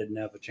whatever and didn't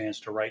have a chance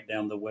to write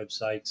down the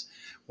websites,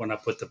 when I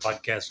put the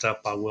podcast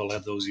up, I will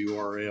have those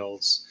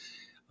URLs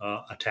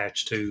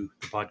attached to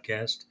the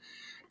podcast.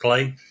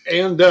 Clay?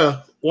 And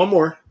one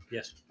more.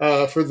 Yes.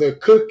 For the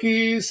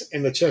cookies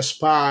and the chess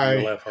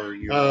pie,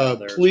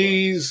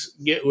 please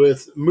get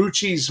with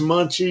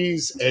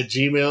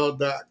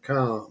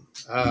moochiesmunchies@gmail.com.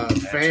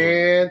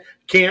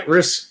 Can't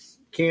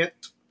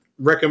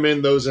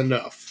recommend those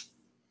enough.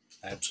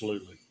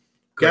 Absolutely.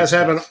 Guys,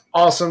 have an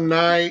awesome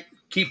night.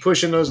 Keep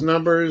pushing those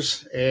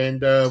numbers,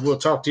 and we'll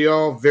talk to you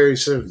all very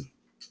soon.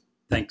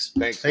 Thanks.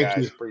 Thank guys.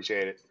 You.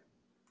 Appreciate it.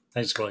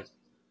 Thanks, Clay.